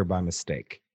I'm not here by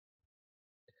mistake.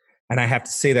 And I have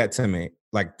to say that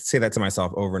to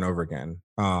myself over and over again.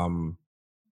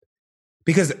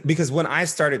 Because when I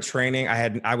started training,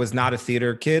 I was not a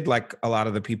theater kid like a lot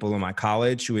of the people in my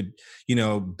college who had,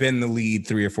 been the lead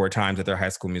 3 or 4 times at their high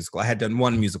school musical. I had done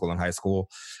 1 musical in high school,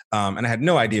 and I had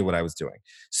no idea what I was doing.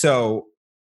 So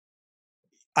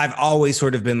I've always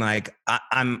sort of been like,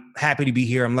 I'm happy to be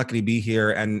here. I'm lucky to be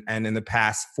here. And in the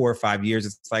past 4 or 5 years,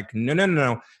 it's like,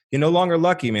 no. You're no longer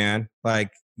lucky, man.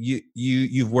 Like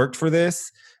you've worked for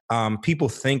this. People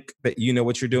think that you know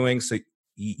what you're doing. So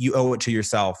you owe it to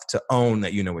yourself to own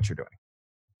that you know what you're doing.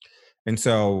 And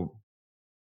so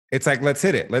it's like, let's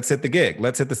hit it. Let's hit the gig.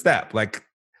 Let's hit the step. Like,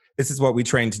 this is what we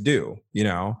train to do,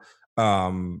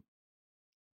 And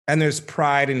there's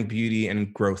pride and beauty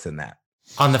and growth in that.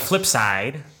 On the flip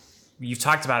side, you've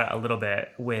talked about it a little bit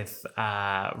with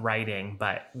writing,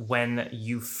 but when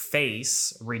you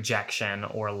face rejection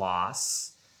or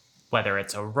loss, whether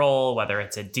it's a role, whether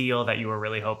it's a deal that you were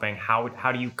really hoping, how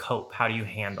do you cope? How do you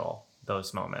handle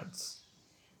those moments?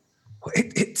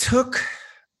 It took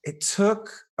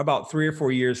about 3 or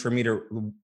 4 years for me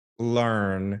to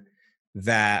learn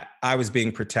that I was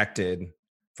being protected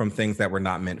from things that were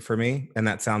not meant for me. And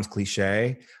that sounds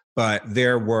cliche, but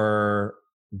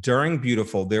during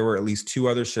Beautiful, there were at least 2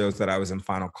 other shows that I was in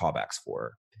final callbacks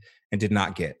for and did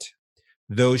not get.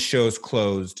 Those shows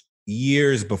closed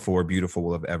years before Beautiful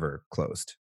will have ever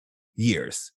closed.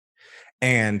 Years.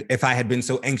 And if I had been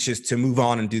so anxious to move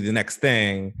on and do the next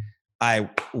thing, I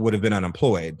would have been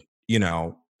unemployed,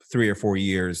 3 or 4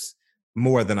 years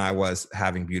more than I was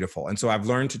having Beautiful. And so I've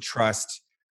learned to trust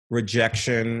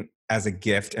rejection as a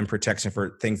gift and protection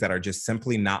for things that are just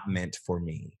simply not meant for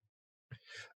me.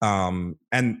 And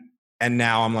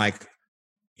now I'm like,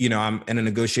 I'm in a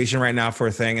negotiation right now for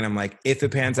a thing. And I'm like, if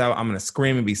it pans out, I'm going to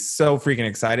scream and be so freaking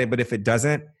excited. But if it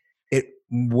doesn't, it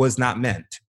was not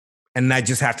meant. And I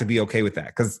just have to be okay with that.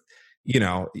 Because,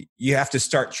 you have to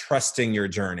start trusting your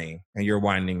journey and your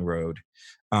winding road.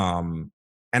 And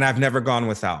I've never gone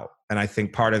without. And I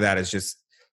think part of that is just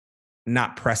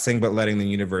not pressing, but letting the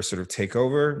universe sort of take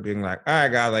over, being like, all right,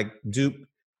 God, like do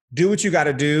what you got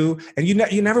to do. And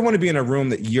you never want to be in a room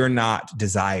that you're not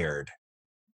desired.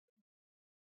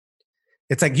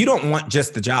 It's like, you don't want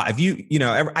just the job. If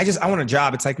I want a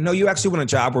job. It's like, no, you actually want a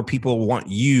job where people want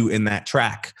you in that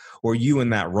track or you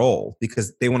in that role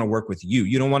because they want to work with you.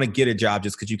 You don't want to get a job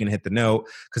just because you can hit the note,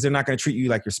 because they're not going to treat you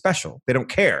like you're special. They don't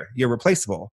care. You're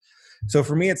replaceable. So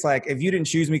for me, it's like, if you didn't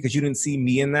choose me because you didn't see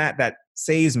me in that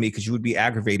saves me, because you would be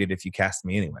aggravated if you cast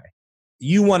me anyway.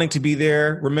 You wanting to be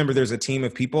there, remember there's a team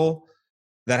of people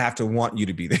that have to want you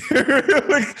to be there.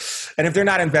 And if they're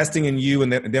not investing in you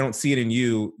and they don't see it in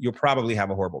you, you'll probably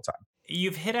have a horrible time.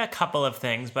 You've hit a couple of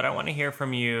things, but I want to hear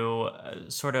from you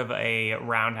sort of a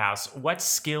roundhouse. What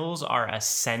skills are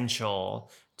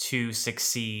essential to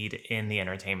succeed in the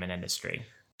entertainment industry?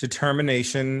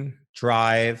 Determination,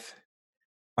 drive,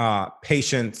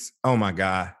 patience. Oh my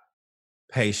God.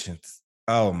 Patience.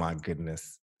 Oh my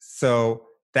goodness. So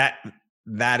that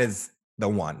is the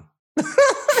one.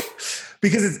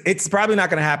 Because it's probably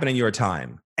not going to happen in your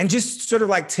time. And just sort of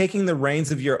like taking the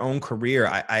reins of your own career.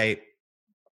 I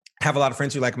have a lot of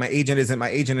friends who are like, my agent isn't.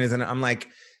 I'm like,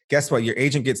 guess what? Your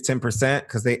agent gets 10%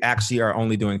 because they actually are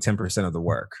only doing 10% of the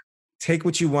work. Take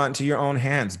what you want into your own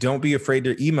hands. Don't be afraid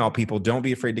to email people. Don't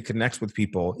be afraid to connect with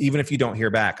people, even if you don't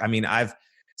hear back. I mean, I've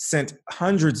sent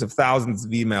hundreds of thousands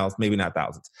of emails, maybe not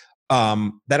thousands,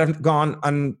 that have gone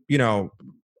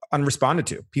unresponded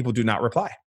to. People do not reply.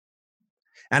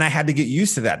 And I had to get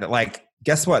used to that. That like,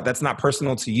 guess what? That's not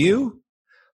personal to you,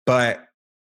 but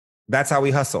that's how we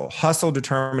hustle. Hustle,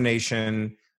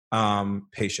 determination,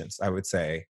 patience, I would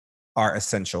say, are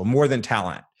essential more than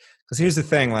talent. Because here's the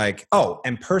thing, like,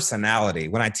 and personality.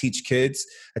 When I teach kids,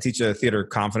 I teach a theater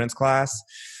confidence class.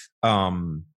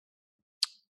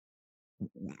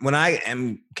 When I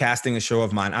am casting a show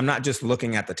of mine, I'm not just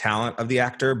looking at the talent of the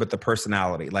actor, but the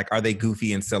personality. Like, are they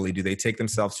goofy and silly? Do they take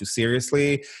themselves too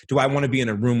seriously? Do I want to be in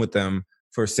a room with them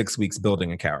for 6 weeks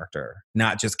building a character?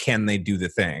 Not just, can they do the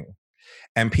thing?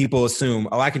 And people assume,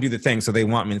 I can do the thing, so they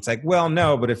want me. It's like, well,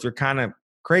 no, but if you're kind of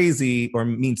crazy or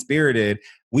mean-spirited,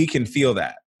 we can feel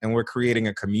that. And we're creating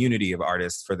a community of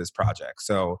artists for this project.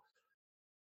 So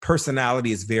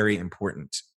personality is very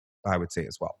important, I would say,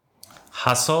 as well.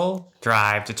 Hustle,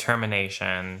 drive,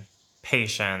 determination,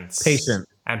 patience,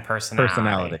 and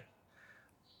personality.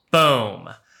 Boom.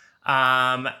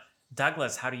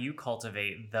 Douglas, how do you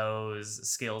cultivate those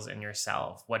skills in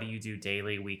yourself? What do you do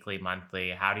daily, weekly,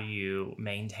 monthly? How do you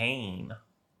maintain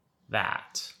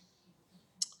that?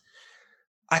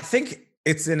 I think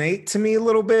it's innate to me a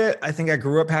little bit. I think I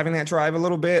grew up having that drive a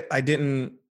little bit. I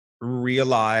didn't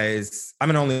realize I'm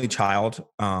an only child.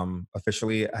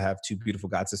 Officially, I have 2 beautiful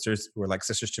god sisters who are like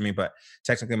sisters to me, but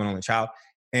technically I'm an only child.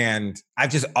 And I've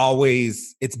just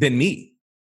always, it's been me.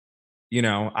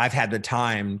 I've had the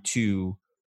time to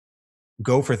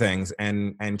go for things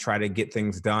and try to get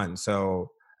things done.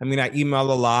 So, I mean, I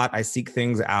email a lot. I seek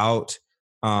things out.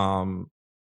 During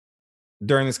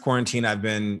this quarantine, I've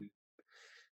been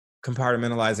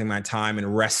compartmentalizing my time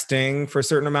and resting for a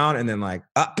certain amount, and then like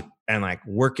up and like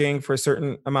working for a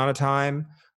certain amount of time.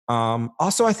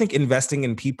 Also, I think investing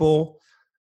in people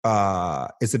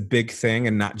is a big thing,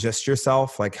 and not just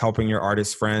yourself, like helping your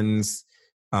artist friends.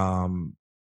 And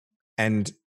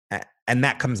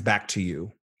that comes back to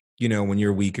you, when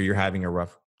you're weak or you're having a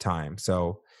rough time.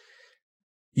 So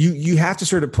you have to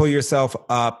sort of pull yourself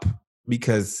up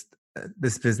because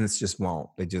this business just won't.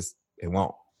 It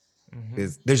won't. Mm-hmm.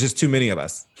 There's just too many of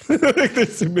us.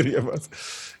 There's too many of us.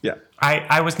 Yeah.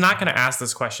 I was not going to ask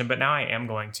this question, but now I am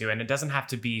going to, and it doesn't have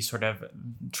to be sort of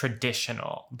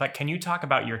traditional, but can you talk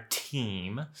about your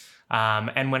team?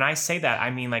 And when I say that,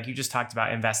 I mean, like you just talked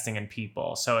about investing in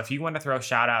people. So if you want to throw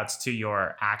shout outs to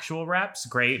your actual reps,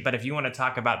 great. But if you want to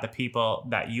talk about the people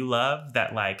that you love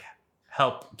that like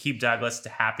help keep Douglas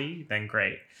happy, then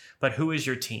great. But who is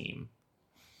your team?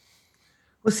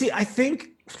 Well, see, I think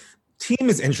team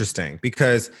is interesting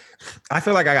because I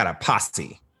feel like I got a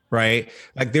posse, right?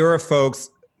 Like there are folks,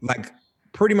 like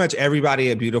pretty much everybody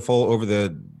at Beautiful over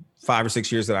the 5 or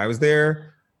 6 years that I was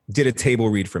there did a table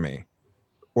read for me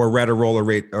or read a role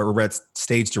or read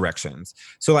stage directions.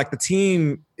 So like the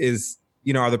team is,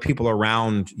 are the people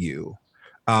around you.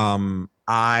 Like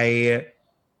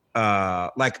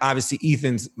obviously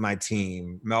Ethan's my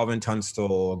team, Melvin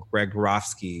Tunstall, Greg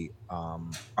Borofsky are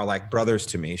like brothers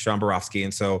to me, Sean Borofsky.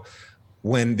 And so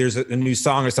when there's a new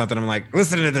song or something, I'm like,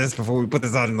 listen to this before we put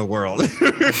this out in the world.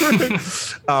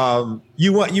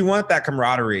 You want that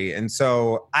camaraderie. And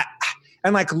so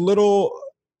and like little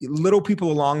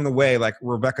people along the way, like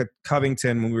Rebecca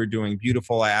Covington, when we were doing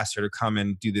Beautiful, I asked her to come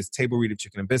and do this table read of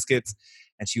Chicken and Biscuits.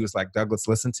 And she was like, Douglas,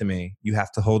 listen to me. You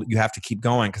have to keep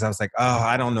going. Cause I was like, oh,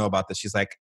 I don't know about this. She's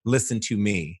like, listen to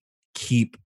me,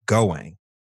 keep going.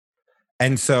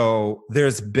 And so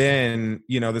there's been,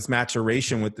 this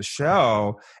maturation with the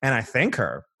show. And I thank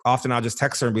her. Often I'll just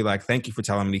text her and be like, thank you for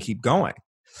telling me to keep going.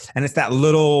 And it's that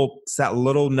little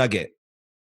nugget.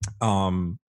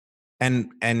 And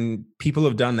people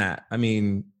have done that. I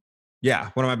mean, yeah,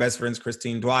 one of my best friends,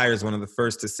 Christine Dwyer, is one of the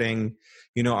first to sing,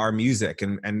 our music.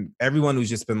 And everyone who's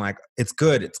just been like, it's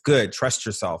good, trust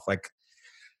yourself. Like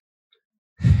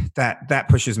that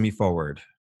pushes me forward.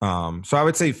 So I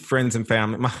would say friends and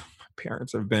family. My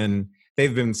parents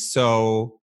they've been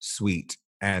so sweet.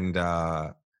 And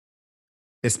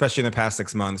especially in the past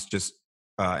 6 months, just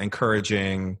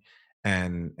encouraging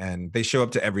and they show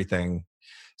up to everything.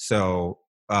 So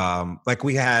like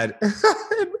we had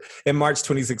in March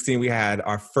 2016, we had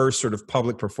our first sort of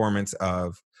public performance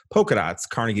of Polka Dots.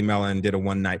 Carnegie Mellon did a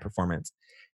one-night performance.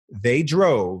 They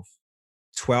drove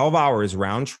 12 hours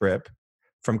round trip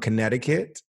from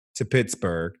Connecticut to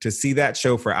Pittsburgh to see that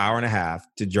show for an hour and a half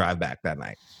to drive back that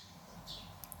night.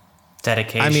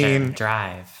 Dedication,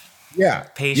 drive. Yeah.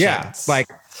 Patience.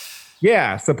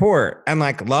 Yeah. Support and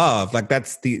like love. Like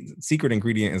that's the secret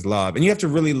ingredient is love. And you have to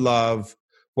really love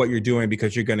what you're doing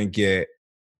because you're going to get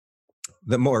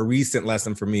the more recent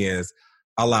lesson for me is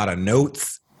a lot of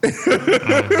notes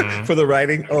for the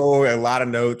writing. Oh, a lot of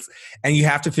notes. And you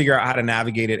have to figure out how to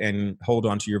navigate it and hold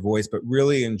on to your voice, but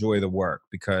really enjoy the work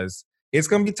because it's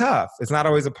going to be tough. It's not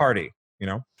always a party,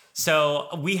 So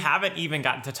we haven't even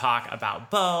gotten to talk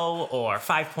about Bo or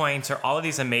 5 Points or all of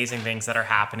these amazing things that are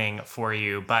happening for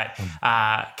you. But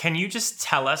can you just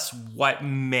tell us what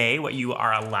you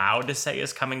are allowed to say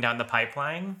is coming down the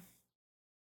pipeline?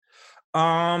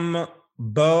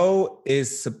 Bo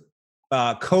is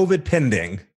COVID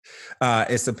pending.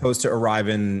 Is supposed to arrive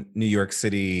in New York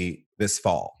City this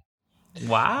fall.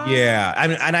 Wow. Yeah. I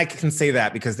mean, and I can say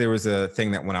that because there was a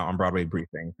thing that went out on Broadway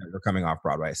Briefing that we're coming off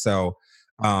Broadway. So,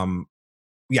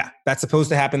 yeah, that's supposed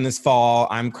to happen this fall.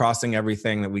 I'm crossing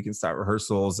everything that we can start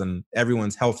rehearsals and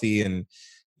everyone's healthy and,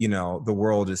 the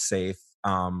world is safe.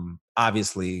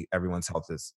 Obviously everyone's health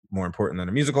is more important than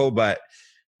a musical, but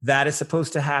that is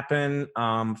supposed to happen.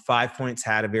 5 Points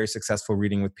had a very successful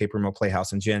reading with Paper Mill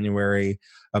Playhouse in January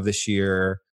of this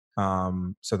year.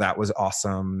 So that was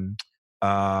awesome.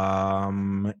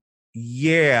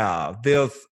 Yeah,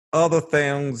 there's other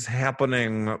things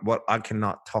happening, what I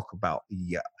cannot talk about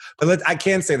yet. But I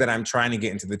can say that I'm trying to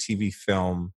get into the TV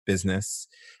film business,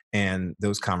 and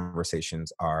those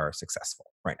conversations are successful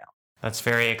right now. That's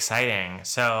very exciting.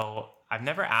 So I've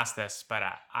never asked this, but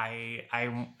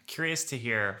I'm curious to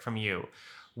hear from you.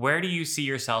 Where do you see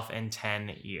yourself in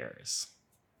 10 years?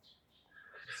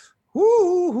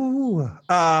 Hopefully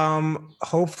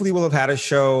we'll have had a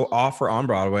show off or on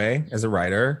Broadway as a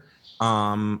writer.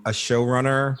 A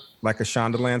showrunner, like a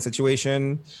Shondaland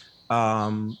situation.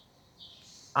 I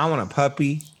want a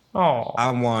puppy. Oh,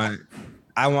 I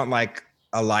want like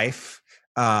a life.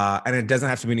 And it doesn't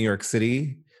have to be New York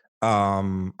City. I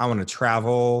want to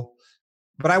travel,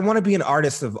 but I want to be an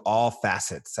artist of all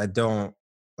facets. I don't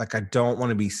want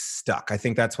to be stuck. I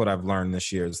think that's what I've learned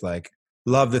this year is like,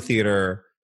 love the theater,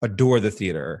 adore the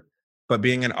theater, but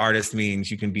being an artist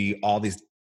means you can be all these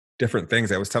different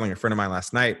things. I was telling a friend of mine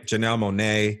last night, Janelle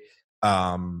Monáe,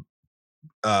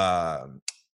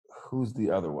 who's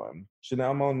the other one?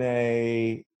 Janelle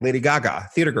Monáe, Lady Gaga,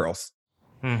 theater girls.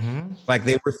 Mm-hmm. Like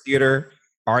they were theater,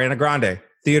 Ariana Grande,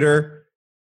 theater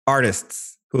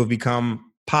artists who have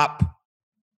become pop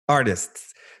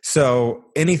artists. So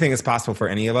anything is possible for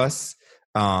any of us.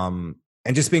 And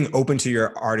just being open to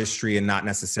your artistry and not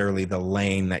necessarily the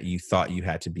lane that you thought you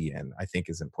had to be in, I think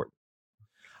is important.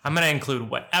 I'm going to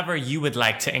include whatever you would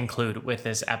like to include with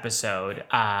this episode.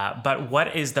 But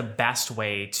what is the best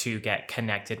way to get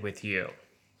connected with you?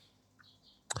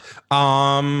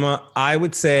 I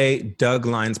would say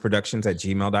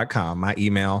DougLionsProductions@gmail.com, my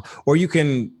email. Or you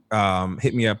can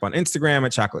hit me up on Instagram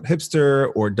at Chocolate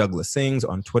Hipster or Douglas Sings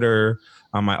on Twitter.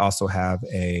 I also have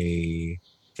a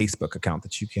Facebook account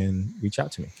that you can reach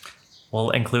out to me.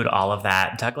 We'll include all of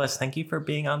that. Douglas, thank you for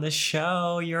being on this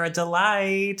show. You're a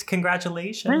delight.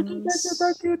 Congratulations.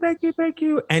 Thank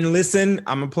you. And listen,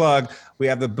 I'm a plug. We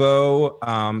have the Beau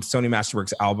Sony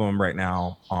Masterworks album right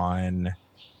now on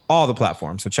all the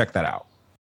platforms. So check that out.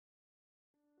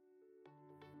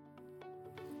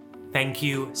 Thank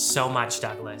you so much,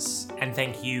 Douglas. And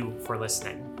thank you for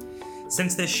listening.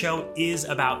 Since this show is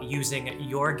about using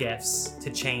your gifts to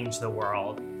change the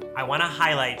world, I want to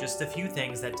highlight just a few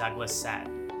things that Douglas said.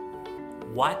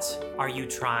 What are you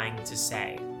trying to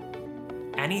say?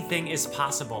 Anything is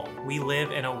possible. We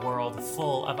live in a world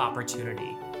full of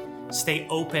opportunity. Stay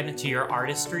open to your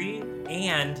artistry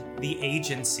and the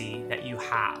agency that you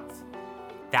have.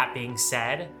 That being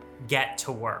said, get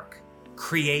to work.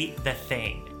 Create the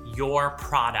thing, your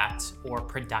product or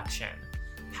production.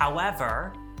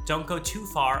 However, don't go too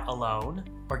far alone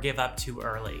or give up too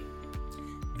early.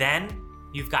 Then,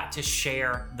 you've got to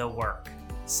share the work.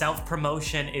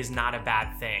 Self-promotion is not a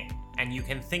bad thing, and you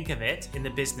can think of it in the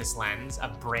business lens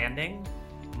of branding,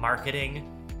 marketing,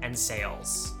 and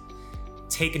sales.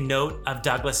 Take note of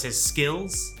Douglas's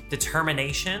skills,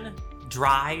 determination,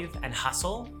 drive, and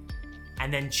hustle,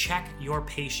 and then check your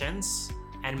patience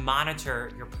and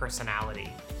monitor your personality.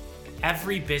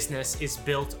 Every business is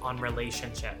built on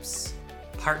relationships,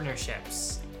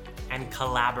 partnerships, and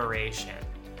collaboration.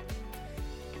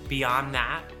 Beyond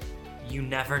that, you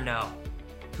never know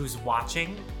who's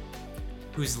watching,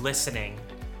 who's listening,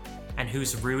 and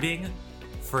who's rooting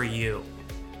for you.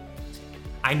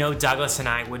 I know Douglas and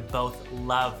I would both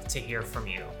love to hear from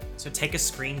you. So take a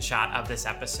screenshot of this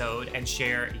episode and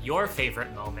share your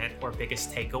favorite moment or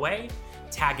biggest takeaway,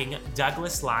 tagging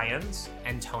Douglas Lyons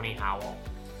and Tony Howell.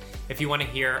 If you want to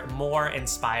hear more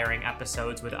inspiring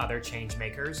episodes with other change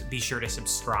makers, be sure to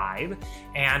subscribe,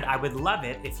 and I would love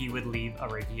it if you would leave a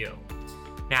review.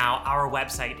 Now, our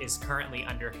website is currently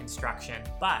under construction,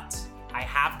 but I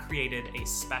have created a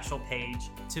special page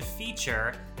to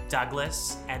feature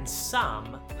Douglas and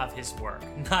some of his work,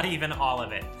 not even all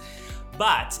of it.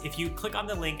 But if you click on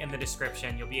the link in the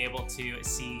description, you'll be able to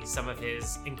see some of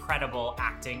his incredible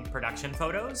acting production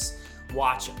photos,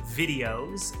 watch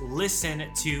videos, listen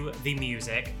to the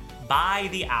music, buy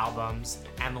the albums,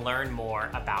 and learn more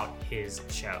about his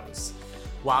shows.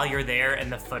 While you're there in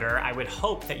the footer, I would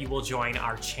hope that you will join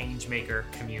our Changemaker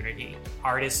community,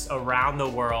 artists around the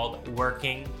world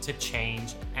working to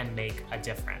change and make a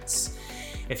difference.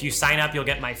 If you sign up, you'll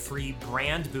get my free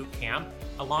brand bootcamp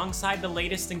alongside the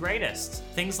latest and greatest,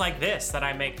 things like this that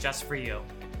I make just for you.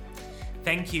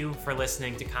 Thank you for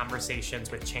listening to Conversations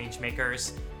with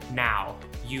Changemakers. Now,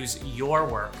 use your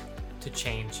work to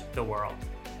change the world.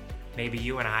 Maybe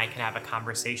you and I can have a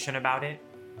conversation about it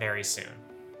very soon.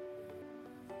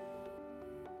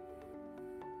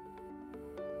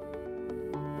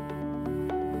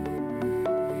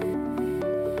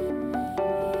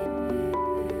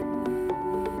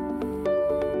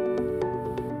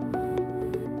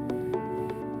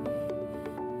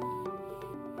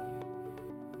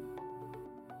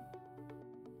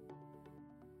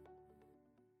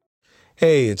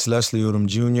 Hey, it's Leslie Odom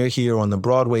Jr. here on the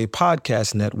Broadway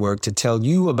Podcast Network to tell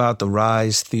you about the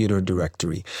Rise Theater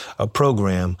Directory, a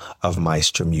program of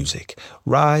Maestra Music.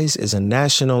 Rise is a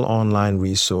national online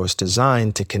resource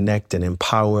designed to connect and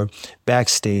empower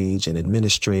backstage and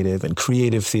administrative and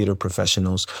creative theater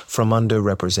professionals from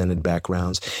underrepresented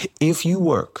backgrounds. If you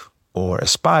work or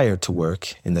aspire to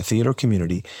work in the theater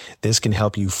community, this can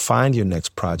help you find your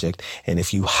next project. And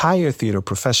if you hire theater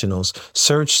professionals,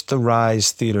 search the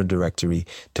Rise Theater Directory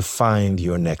to find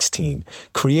your next team.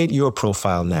 Create your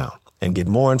profile now and get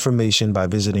more information by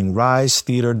visiting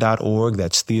risetheater.org.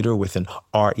 That's theater with an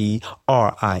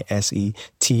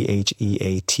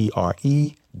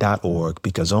RISETHEATRE.org,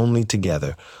 because only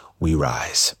together we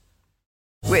rise.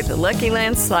 With the Lucky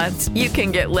Land Slots, you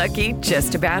can get lucky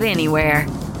just about anywhere.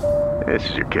 This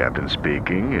is your captain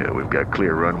speaking. We've got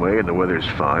clear runway and the weather's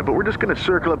fine, but we're just going to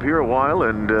circle up here a while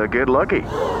and get lucky.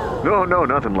 No,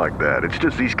 nothing like that. It's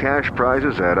just these cash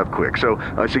prizes add up quick. So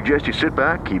I suggest you sit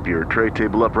back, keep your tray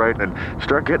table upright, and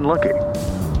start getting lucky.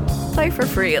 Play for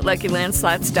free at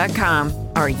LuckyLandSlots.com.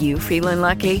 Are you feeling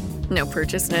lucky? No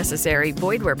purchase necessary.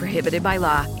 Void where prohibited by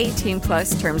law.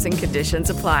 18+ terms and conditions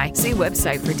apply. See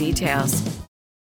website for details.